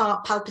racing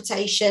heart,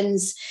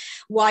 palpitations,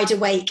 wide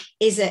awake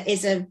is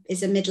a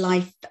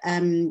midlife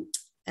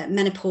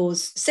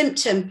menopause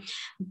symptom.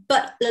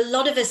 But a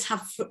lot of us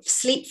have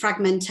sleep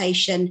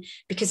fragmentation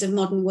because of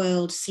modern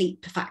world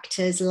sleep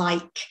factors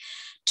like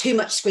too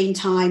much screen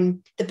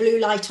time, the blue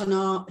light on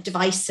our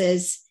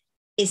devices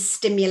is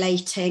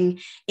stimulating.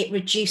 It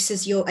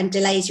reduces and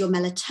delays your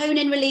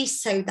melatonin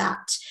release, so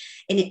that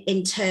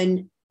in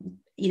turn,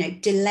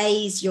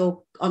 delays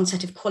your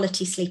onset of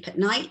quality sleep at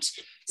night.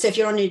 So if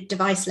you're on a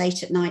device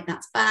late at night,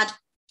 that's bad.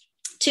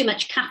 Too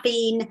much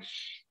caffeine,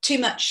 too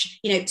much,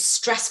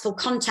 stressful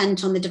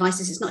content on the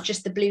devices. It's not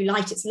just the blue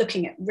light, it's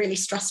looking at really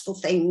stressful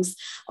things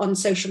on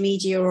social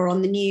media or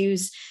on the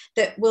news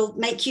that will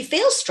make you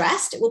feel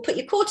stressed. It will put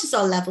your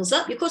cortisol levels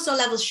up. Your cortisol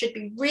levels should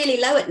be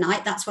really low at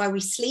night. That's why we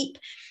sleep.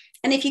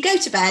 And if you go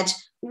to bed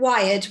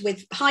wired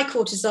with high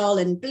cortisol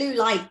and blue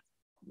light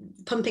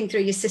pumping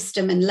through your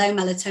system and low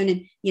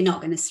melatonin, you're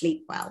not going to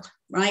sleep well,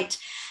 right?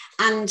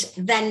 And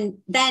then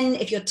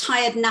if you're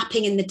tired,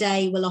 napping in the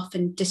day will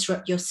often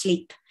disrupt your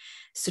sleep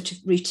sort of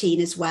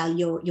routine as well,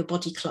 your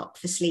body clock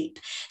for sleep.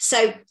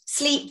 So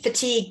sleep,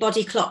 fatigue,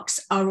 body clocks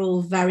are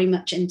all very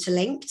much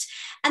interlinked.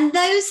 And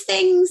those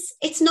things,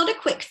 it's not a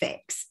quick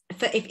fix.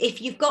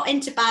 if you've got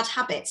into bad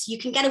habits, you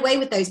can get away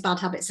with those bad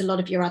habits a lot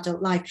of your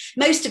adult life.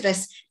 Most of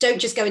us don't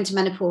just go into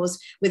menopause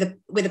with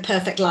a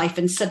perfect life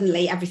and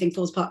suddenly everything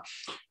falls apart.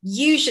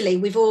 Usually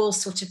we've all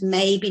sort of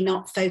maybe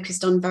not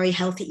focused on very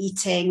healthy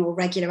eating or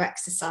regular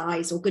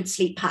exercise or good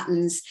sleep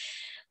patterns,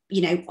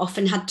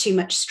 often had too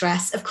much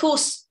stress. Of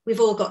course, we've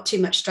all got too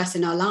much stress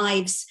in our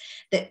lives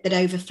that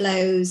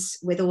overflows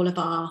with all of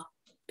our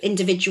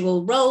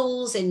individual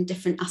roles in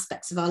different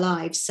aspects of our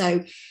lives.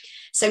 So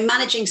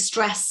managing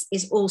stress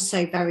is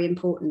also very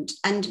important.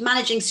 And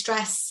managing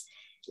stress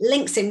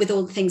links in with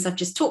all the things I've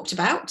just talked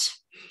about,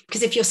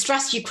 because if you're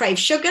stressed, you crave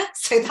sugar.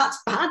 So that's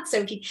bad.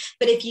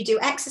 But if you do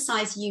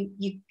exercise,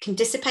 you can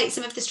dissipate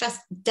some of the stress.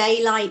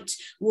 Daylight,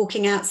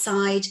 walking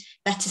outside,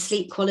 better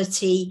sleep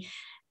quality.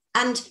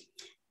 And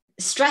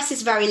stress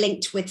is very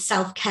linked with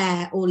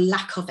self-care or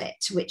lack of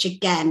it, which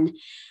again,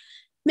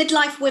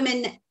 midlife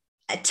women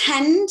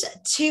tend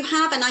to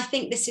have, and I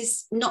think this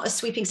is not a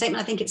sweeping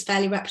statement, I think it's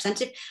fairly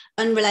representative,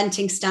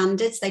 unrelenting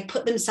standards. They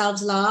put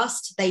themselves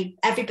last.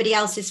 Everybody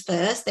else is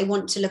first. They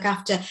want to look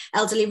after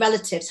elderly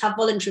relatives, have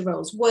voluntary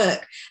roles,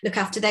 work, look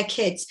after their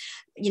kids,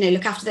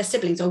 look after their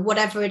siblings or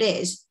whatever it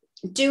is,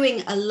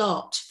 doing a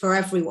lot for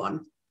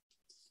everyone.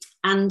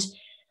 And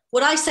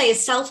what I say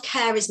is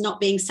self-care is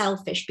not being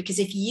selfish, because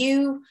if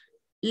you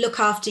look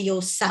after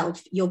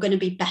yourself, you're going to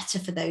be better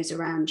for those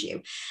around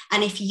you.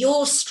 And if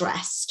you're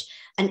stressed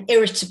and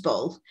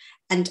irritable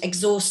and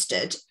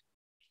exhausted,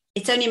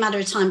 it's only a matter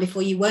of time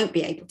before you won't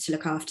be able to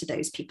look after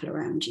those people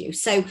around you.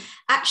 So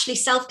actually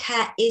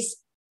self-care is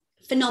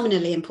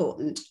phenomenally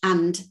important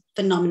and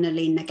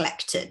phenomenally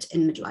neglected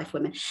in midlife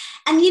women.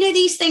 And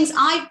these things,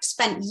 I've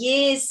spent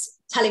years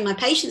telling my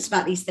patients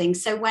about these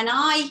things. So when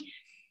I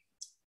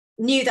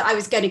knew that I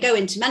was going to go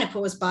into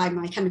menopause by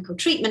my chemical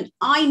treatment,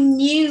 I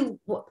knew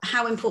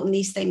how important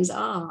these things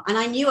are. And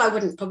I knew I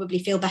wouldn't probably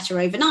feel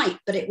better overnight,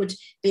 but it would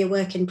be a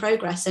work in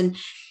progress. And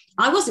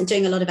I wasn't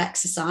doing a lot of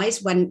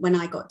exercise when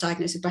I got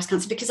diagnosed with breast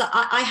cancer, because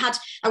I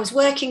was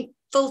working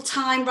full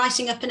time,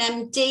 writing up an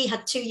MD,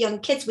 had 2 young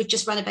kids. We'd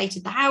just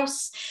renovated the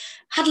house,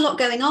 had a lot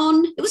going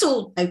on. It was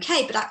all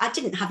okay, but I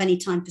didn't have any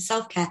time for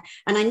self-care.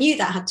 And I knew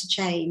that had to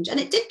change, and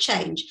it did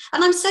change.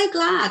 And I'm so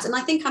glad. And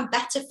I think I'm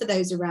better for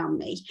those around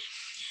me.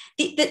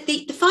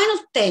 The final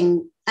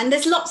thing, and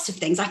there's lots of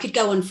things, I could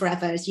go on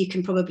forever, as you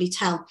can probably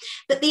tell,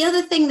 but the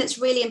other thing that's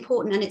really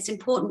important, and it's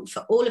important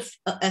for all of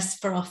us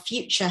for our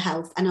future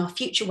health and our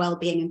future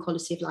well-being and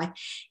quality of life,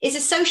 is a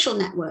social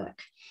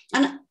network.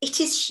 And it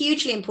is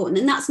hugely important.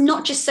 And that's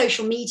not just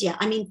social media.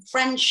 I mean,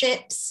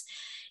 friendships,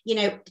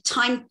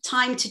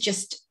 time to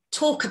just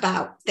talk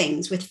about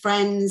things with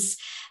friends,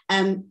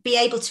 be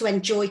able to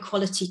enjoy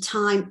quality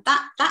time.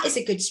 That is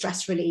a good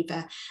stress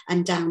reliever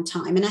and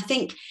downtime. And I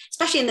think,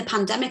 especially in the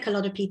pandemic, a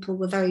lot of people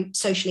were very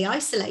socially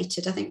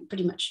isolated. I think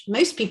pretty much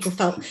most people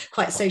felt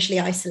quite socially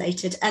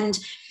isolated. And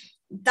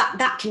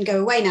that can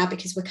go away now,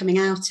 because we're coming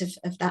out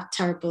of that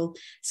terrible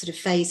sort of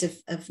phase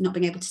of not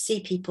being able to see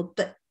people.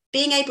 But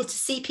being able to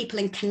see people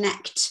and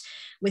connect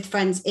with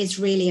friends is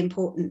really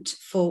important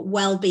for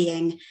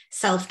well-being,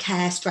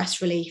 self-care,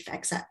 stress relief,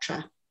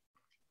 etc.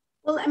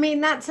 Well, I mean,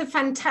 that's a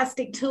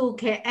fantastic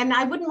toolkit, and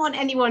I wouldn't want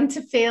anyone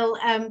to feel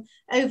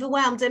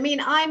overwhelmed. I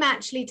mean, I'm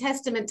actually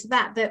testament to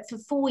that for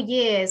 4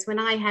 years, when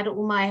I had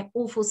all my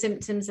awful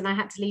symptoms and I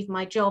had to leave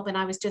my job and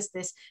I was just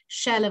this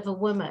shell of a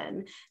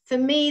woman, for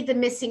me, the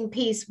missing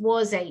piece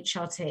was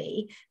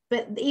HRT.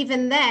 But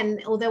even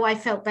then, although I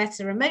felt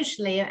better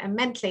emotionally and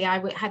mentally,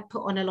 I had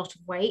put on a lot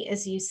of weight,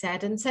 as you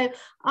said. And so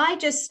I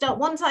just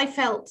once I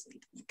felt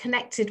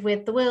connected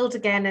with the world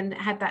again and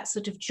had that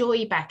sort of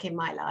joy back in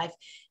my life,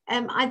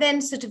 I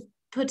then sort of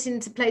put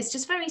into place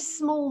just very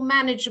small,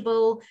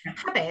 manageable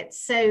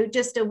habits. So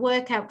just a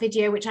workout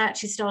video, which I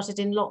actually started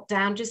in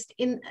lockdown, just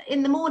in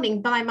the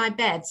morning by my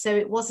bed. So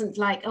it wasn't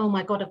like, oh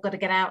my God, I've got to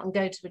get out and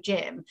go to a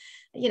gym,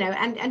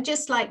 and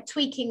just like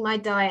tweaking my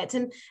diet.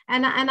 And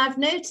I've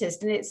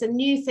noticed, and it's a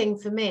new thing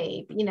for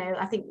me,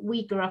 I think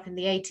we grew up in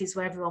the 80s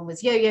where everyone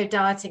was yo-yo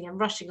dieting and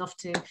rushing off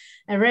to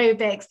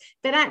aerobics,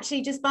 but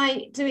actually just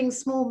by doing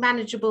small,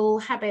 manageable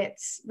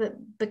habits that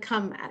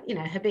become,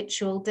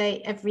 habitual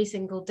day, every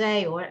single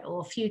day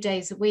or a few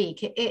days a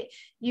week,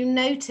 you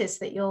notice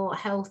that your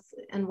health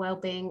and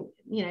well-being,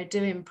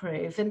 do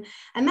improve.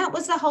 And that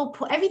was the whole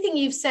point. Everything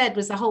you've said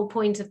was the whole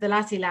point of the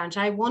Latte Lounge.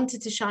 I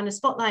wanted to shine a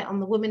spotlight on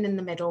the woman in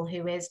the middle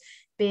who is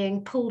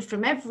being pulled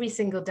from every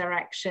single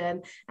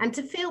direction, and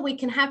to feel we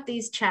can have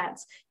these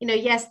chats.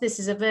 Yes, this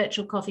is a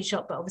virtual coffee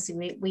shop, but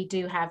obviously we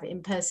do have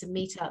in-person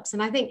meetups.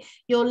 And I think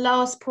your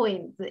last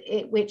point,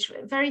 which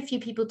very few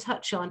people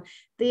touch on,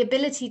 the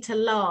ability to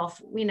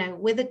laugh,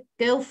 with a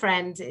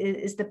girlfriend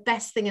is the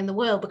best thing in the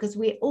world, because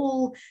we're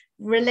all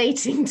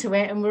relating to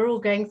it and we're all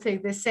going through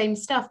the same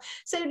stuff.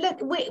 So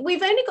look,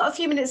 we've only got a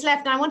few minutes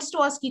left, and I wanted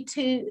to ask you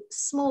 2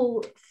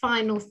 small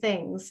final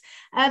things.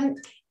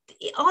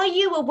 Are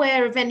you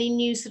aware of any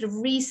new sort of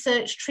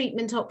research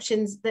treatment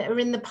options that are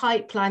in the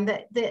pipeline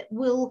that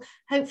will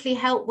hopefully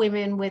help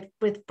women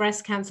with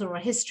breast cancer or a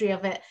history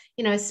of it,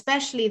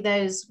 especially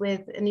those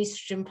with an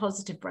estrogen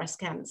positive breast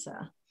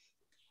cancer?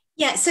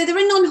 Yeah, so there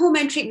are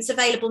non-hormone treatments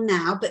available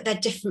now, but they're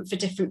different for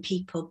different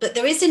people. But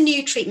there is a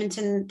new treatment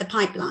in the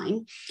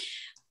pipeline,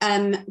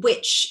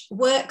 which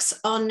works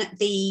on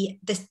the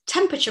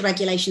temperature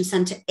regulation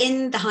center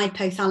in the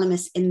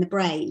hypothalamus in the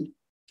brain.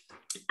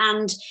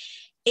 And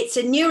it's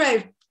a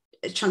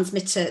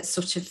neurotransmitter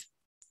sort of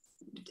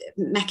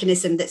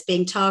mechanism that's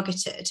being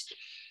targeted.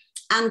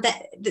 And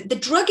the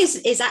drug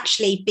is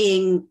actually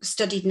being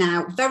studied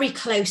now very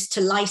close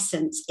to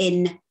license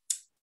in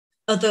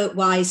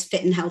otherwise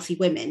fit and healthy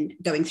women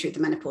going through the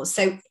menopause.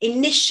 So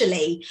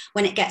initially,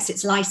 when it gets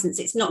its license,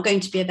 it's not going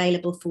to be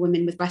available for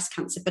women with breast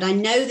cancer. But I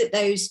know that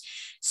those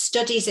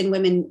studies in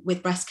women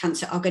with breast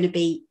cancer are going to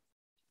be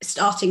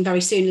starting very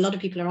soon. A lot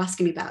of people are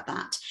asking me about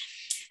that.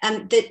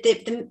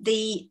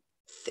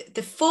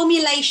 The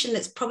formulation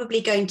that's probably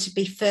going to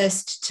be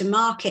first to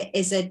market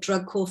is a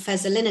drug called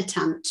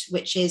fezolinetant,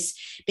 which is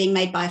being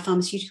made by a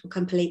pharmaceutical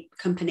company,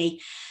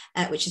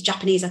 which is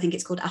Japanese. I think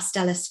it's called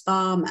Astellas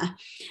Pharma.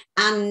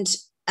 And,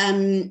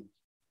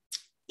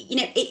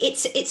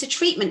 it's a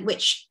treatment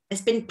which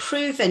has been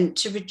proven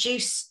to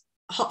reduce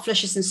hot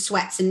flushes and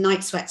sweats and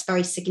night sweats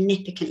very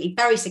significantly,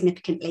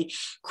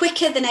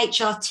 quicker than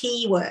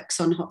HRT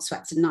works on hot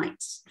sweats and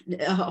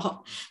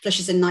hot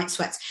flushes and night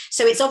sweats.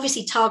 So it's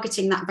obviously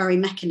targeting that very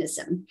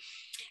mechanism.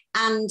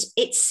 And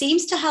it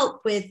seems to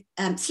help with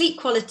sleep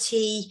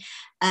quality,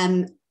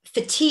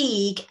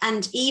 fatigue,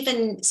 and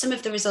even some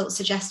of the results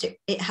suggest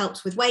it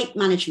helps with weight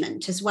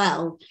management as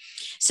well.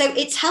 So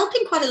it's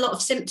helping quite a lot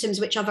of symptoms,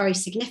 which are very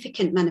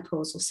significant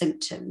menopausal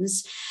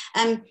symptoms.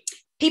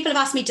 People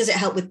have asked me, does it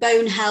help with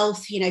bone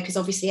health? Because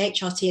obviously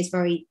HRT is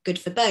very good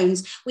for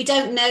bones. We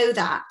don't know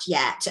that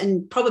yet,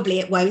 and probably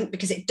it won't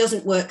because it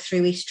doesn't work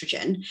through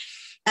estrogen.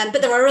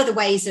 But there are other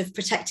ways of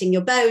protecting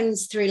your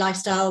bones through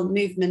lifestyle,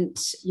 movement,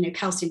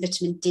 calcium,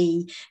 vitamin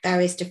D,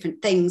 various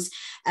different things.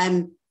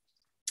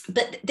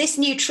 But this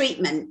new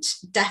treatment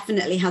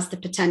definitely has the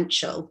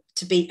potential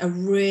to be a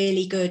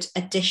really good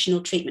additional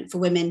treatment for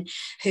women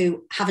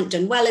who haven't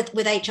done well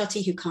with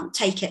HRT, who can't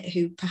take it,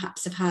 who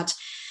perhaps have had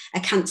a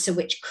cancer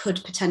which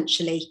could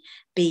potentially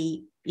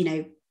be,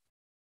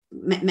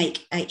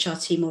 make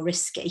HRT more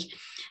risky.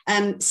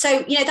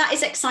 So that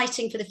is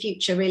exciting for the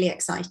future, really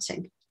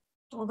exciting.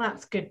 Well,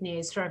 that's good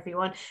news for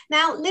everyone.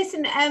 Now,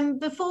 listen,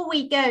 before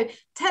we go,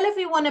 tell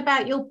everyone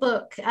about your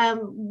book,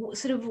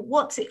 sort of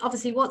what's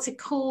it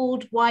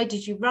called, why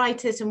did you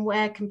write it, and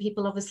where can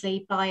people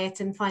obviously buy it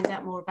and find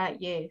out more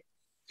about you?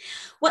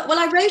 Well,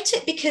 I wrote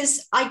it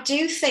because I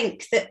do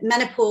think that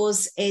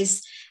menopause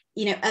is,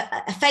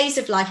 a phase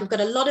of life. We've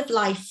got a lot of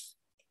life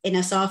in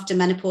us after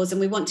menopause,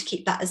 and we want to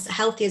keep that as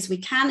healthy as we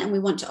can, and we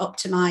want to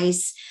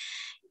optimize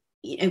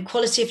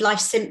quality of life,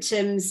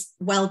 symptoms,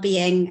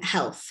 well-being,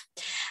 health.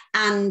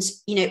 And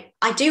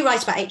I do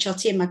write about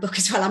HRT in my book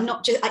as well. I'm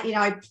not just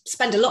I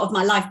spend a lot of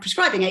my life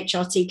prescribing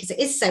HRT because it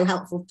is so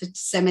helpful for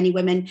so many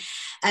women,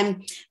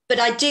 but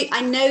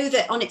I know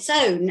that on its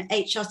own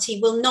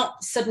HRT will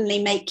not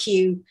suddenly make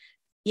you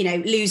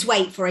lose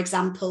weight, for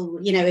example.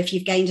 If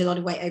you've gained a lot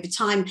of weight over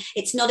time,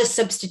 it's not a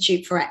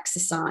substitute for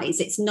exercise,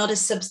 it's not a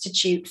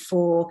substitute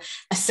for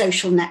a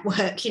social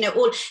network, and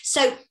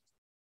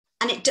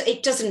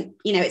it doesn't,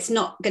 it's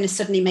not going to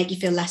suddenly make you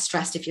feel less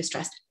stressed if you're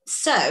stressed.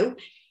 So,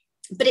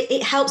 but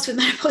it helps with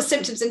menopause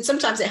symptoms, and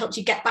sometimes it helps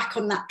you get back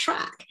on that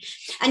track.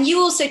 And you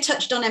also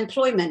touched on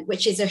employment,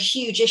 which is a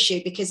huge issue,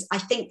 because I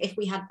think if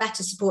we had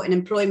better support in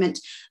employment,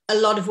 a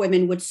lot of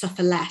women would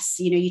suffer less.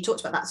 You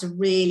talked about that's a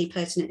really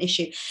pertinent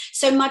issue.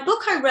 So my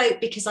book I wrote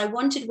because I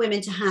wanted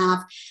women to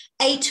have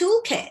a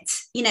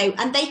toolkit,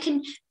 and they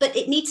can, but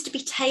it needs to be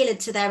tailored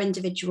to their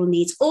individual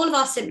needs. All of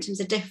our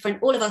symptoms are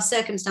different. All of our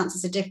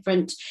circumstances are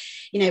different.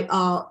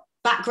 Our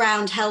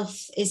background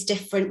health is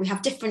different. We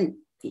have different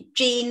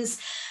genes.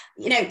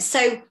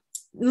 So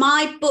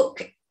my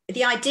book,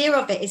 the idea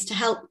of it is to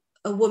help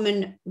a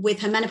woman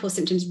with her menopause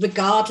symptoms,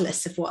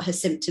 regardless of what her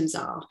symptoms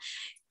are,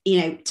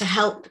 to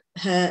help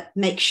her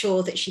make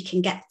sure that she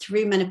can get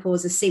through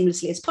menopause as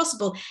seamlessly as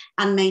possible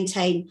and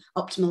maintain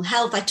optimal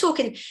health. I talk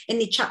in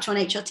the chapter on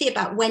HRT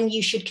about when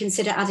you should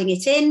consider adding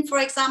it in, for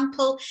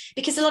example,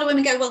 because a lot of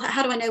women go, well,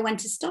 how do I know when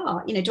to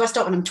start? Do I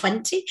start when I'm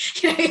 20?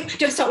 Do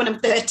I start when I'm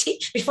 30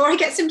 before I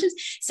get symptoms?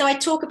 So I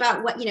talk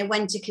about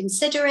when to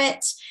consider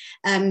it.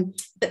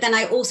 But then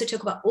I also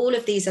talk about all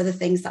of these other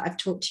things that I've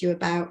talked to you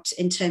about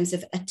in terms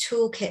of a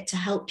toolkit to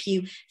help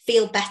you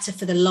feel better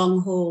for the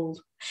long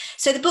haul.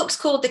 So the book's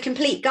called The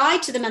Complete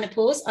Guide to the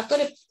Menopause. I've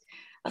got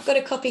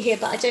a copy here,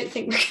 but I don't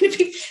think we're going to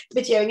be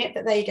videoing it,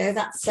 but there you go.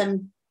 That's a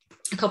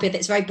copy of it.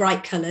 It's very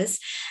bright colours,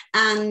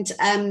 and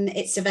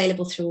it's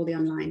available through all the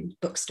online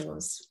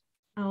bookstores.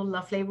 Oh,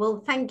 lovely.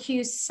 Well, thank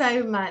you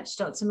so much,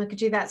 Dr.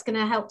 Mukherjee. That's going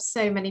to help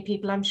so many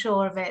people, I'm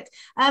sure of it.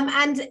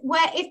 And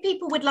if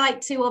people would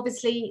like to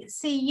obviously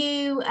see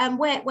you,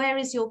 where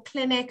is your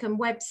clinic and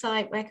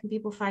website? Where can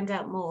people find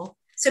out more?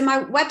 So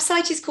my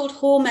website is called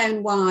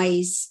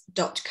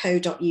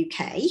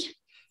hormonewise.co.uk,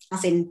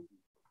 as in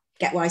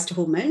get wise to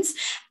hormones,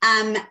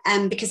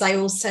 because I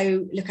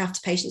also look after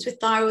patients with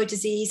thyroid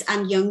disease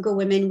and younger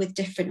women with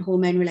different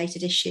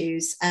hormone-related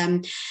issues.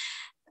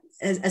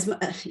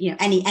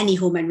 any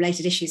hormone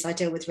related issues I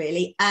deal with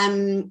really.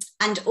 And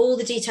all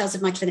the details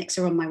of my clinics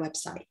are on my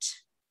website.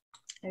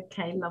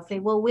 Okay, lovely.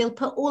 Well, we'll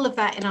put all of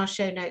that in our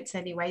show notes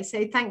anyway.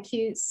 So thank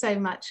you so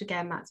much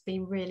again. That's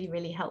been really,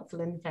 really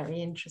helpful and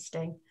very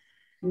interesting.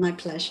 My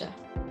pleasure.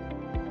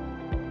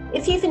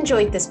 If you've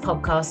enjoyed this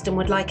podcast and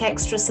would like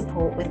extra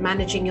support with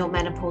managing your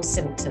menopause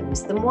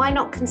symptoms, then why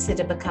not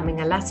consider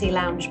becoming a Latte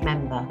Lounge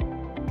member?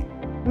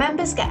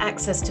 Members get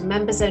access to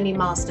members-only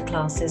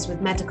masterclasses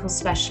with medical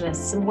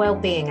specialists and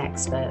wellbeing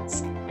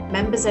experts,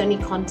 members-only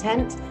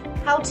content,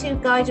 how-to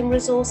guide and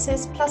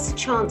resources, plus a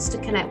chance to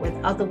connect with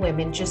other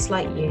women just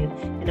like you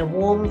in a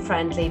warm,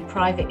 friendly,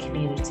 private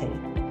community.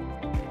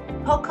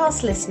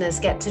 Podcast listeners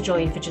get to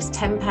join for just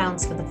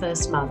 £10 for the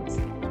first month.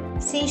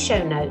 See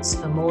show notes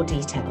for more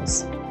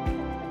details.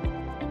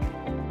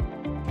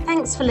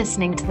 Thanks for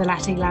listening to the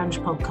Latte Lounge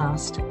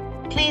podcast.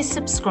 Please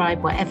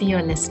subscribe wherever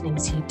you're listening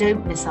so you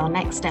don't miss our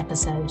next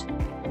episode.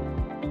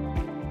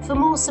 For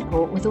more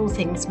support with all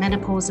things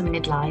menopause and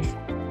midlife,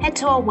 head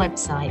to our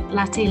website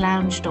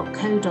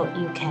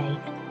lattelounge.co.uk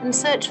and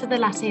search for the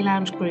Latte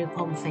Lounge group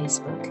on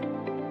Facebook.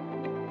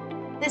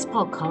 This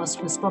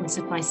podcast was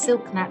sponsored by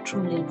Silk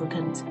Natural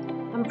Lubricant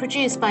and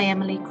produced by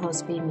Emily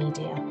Crosby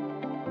Media.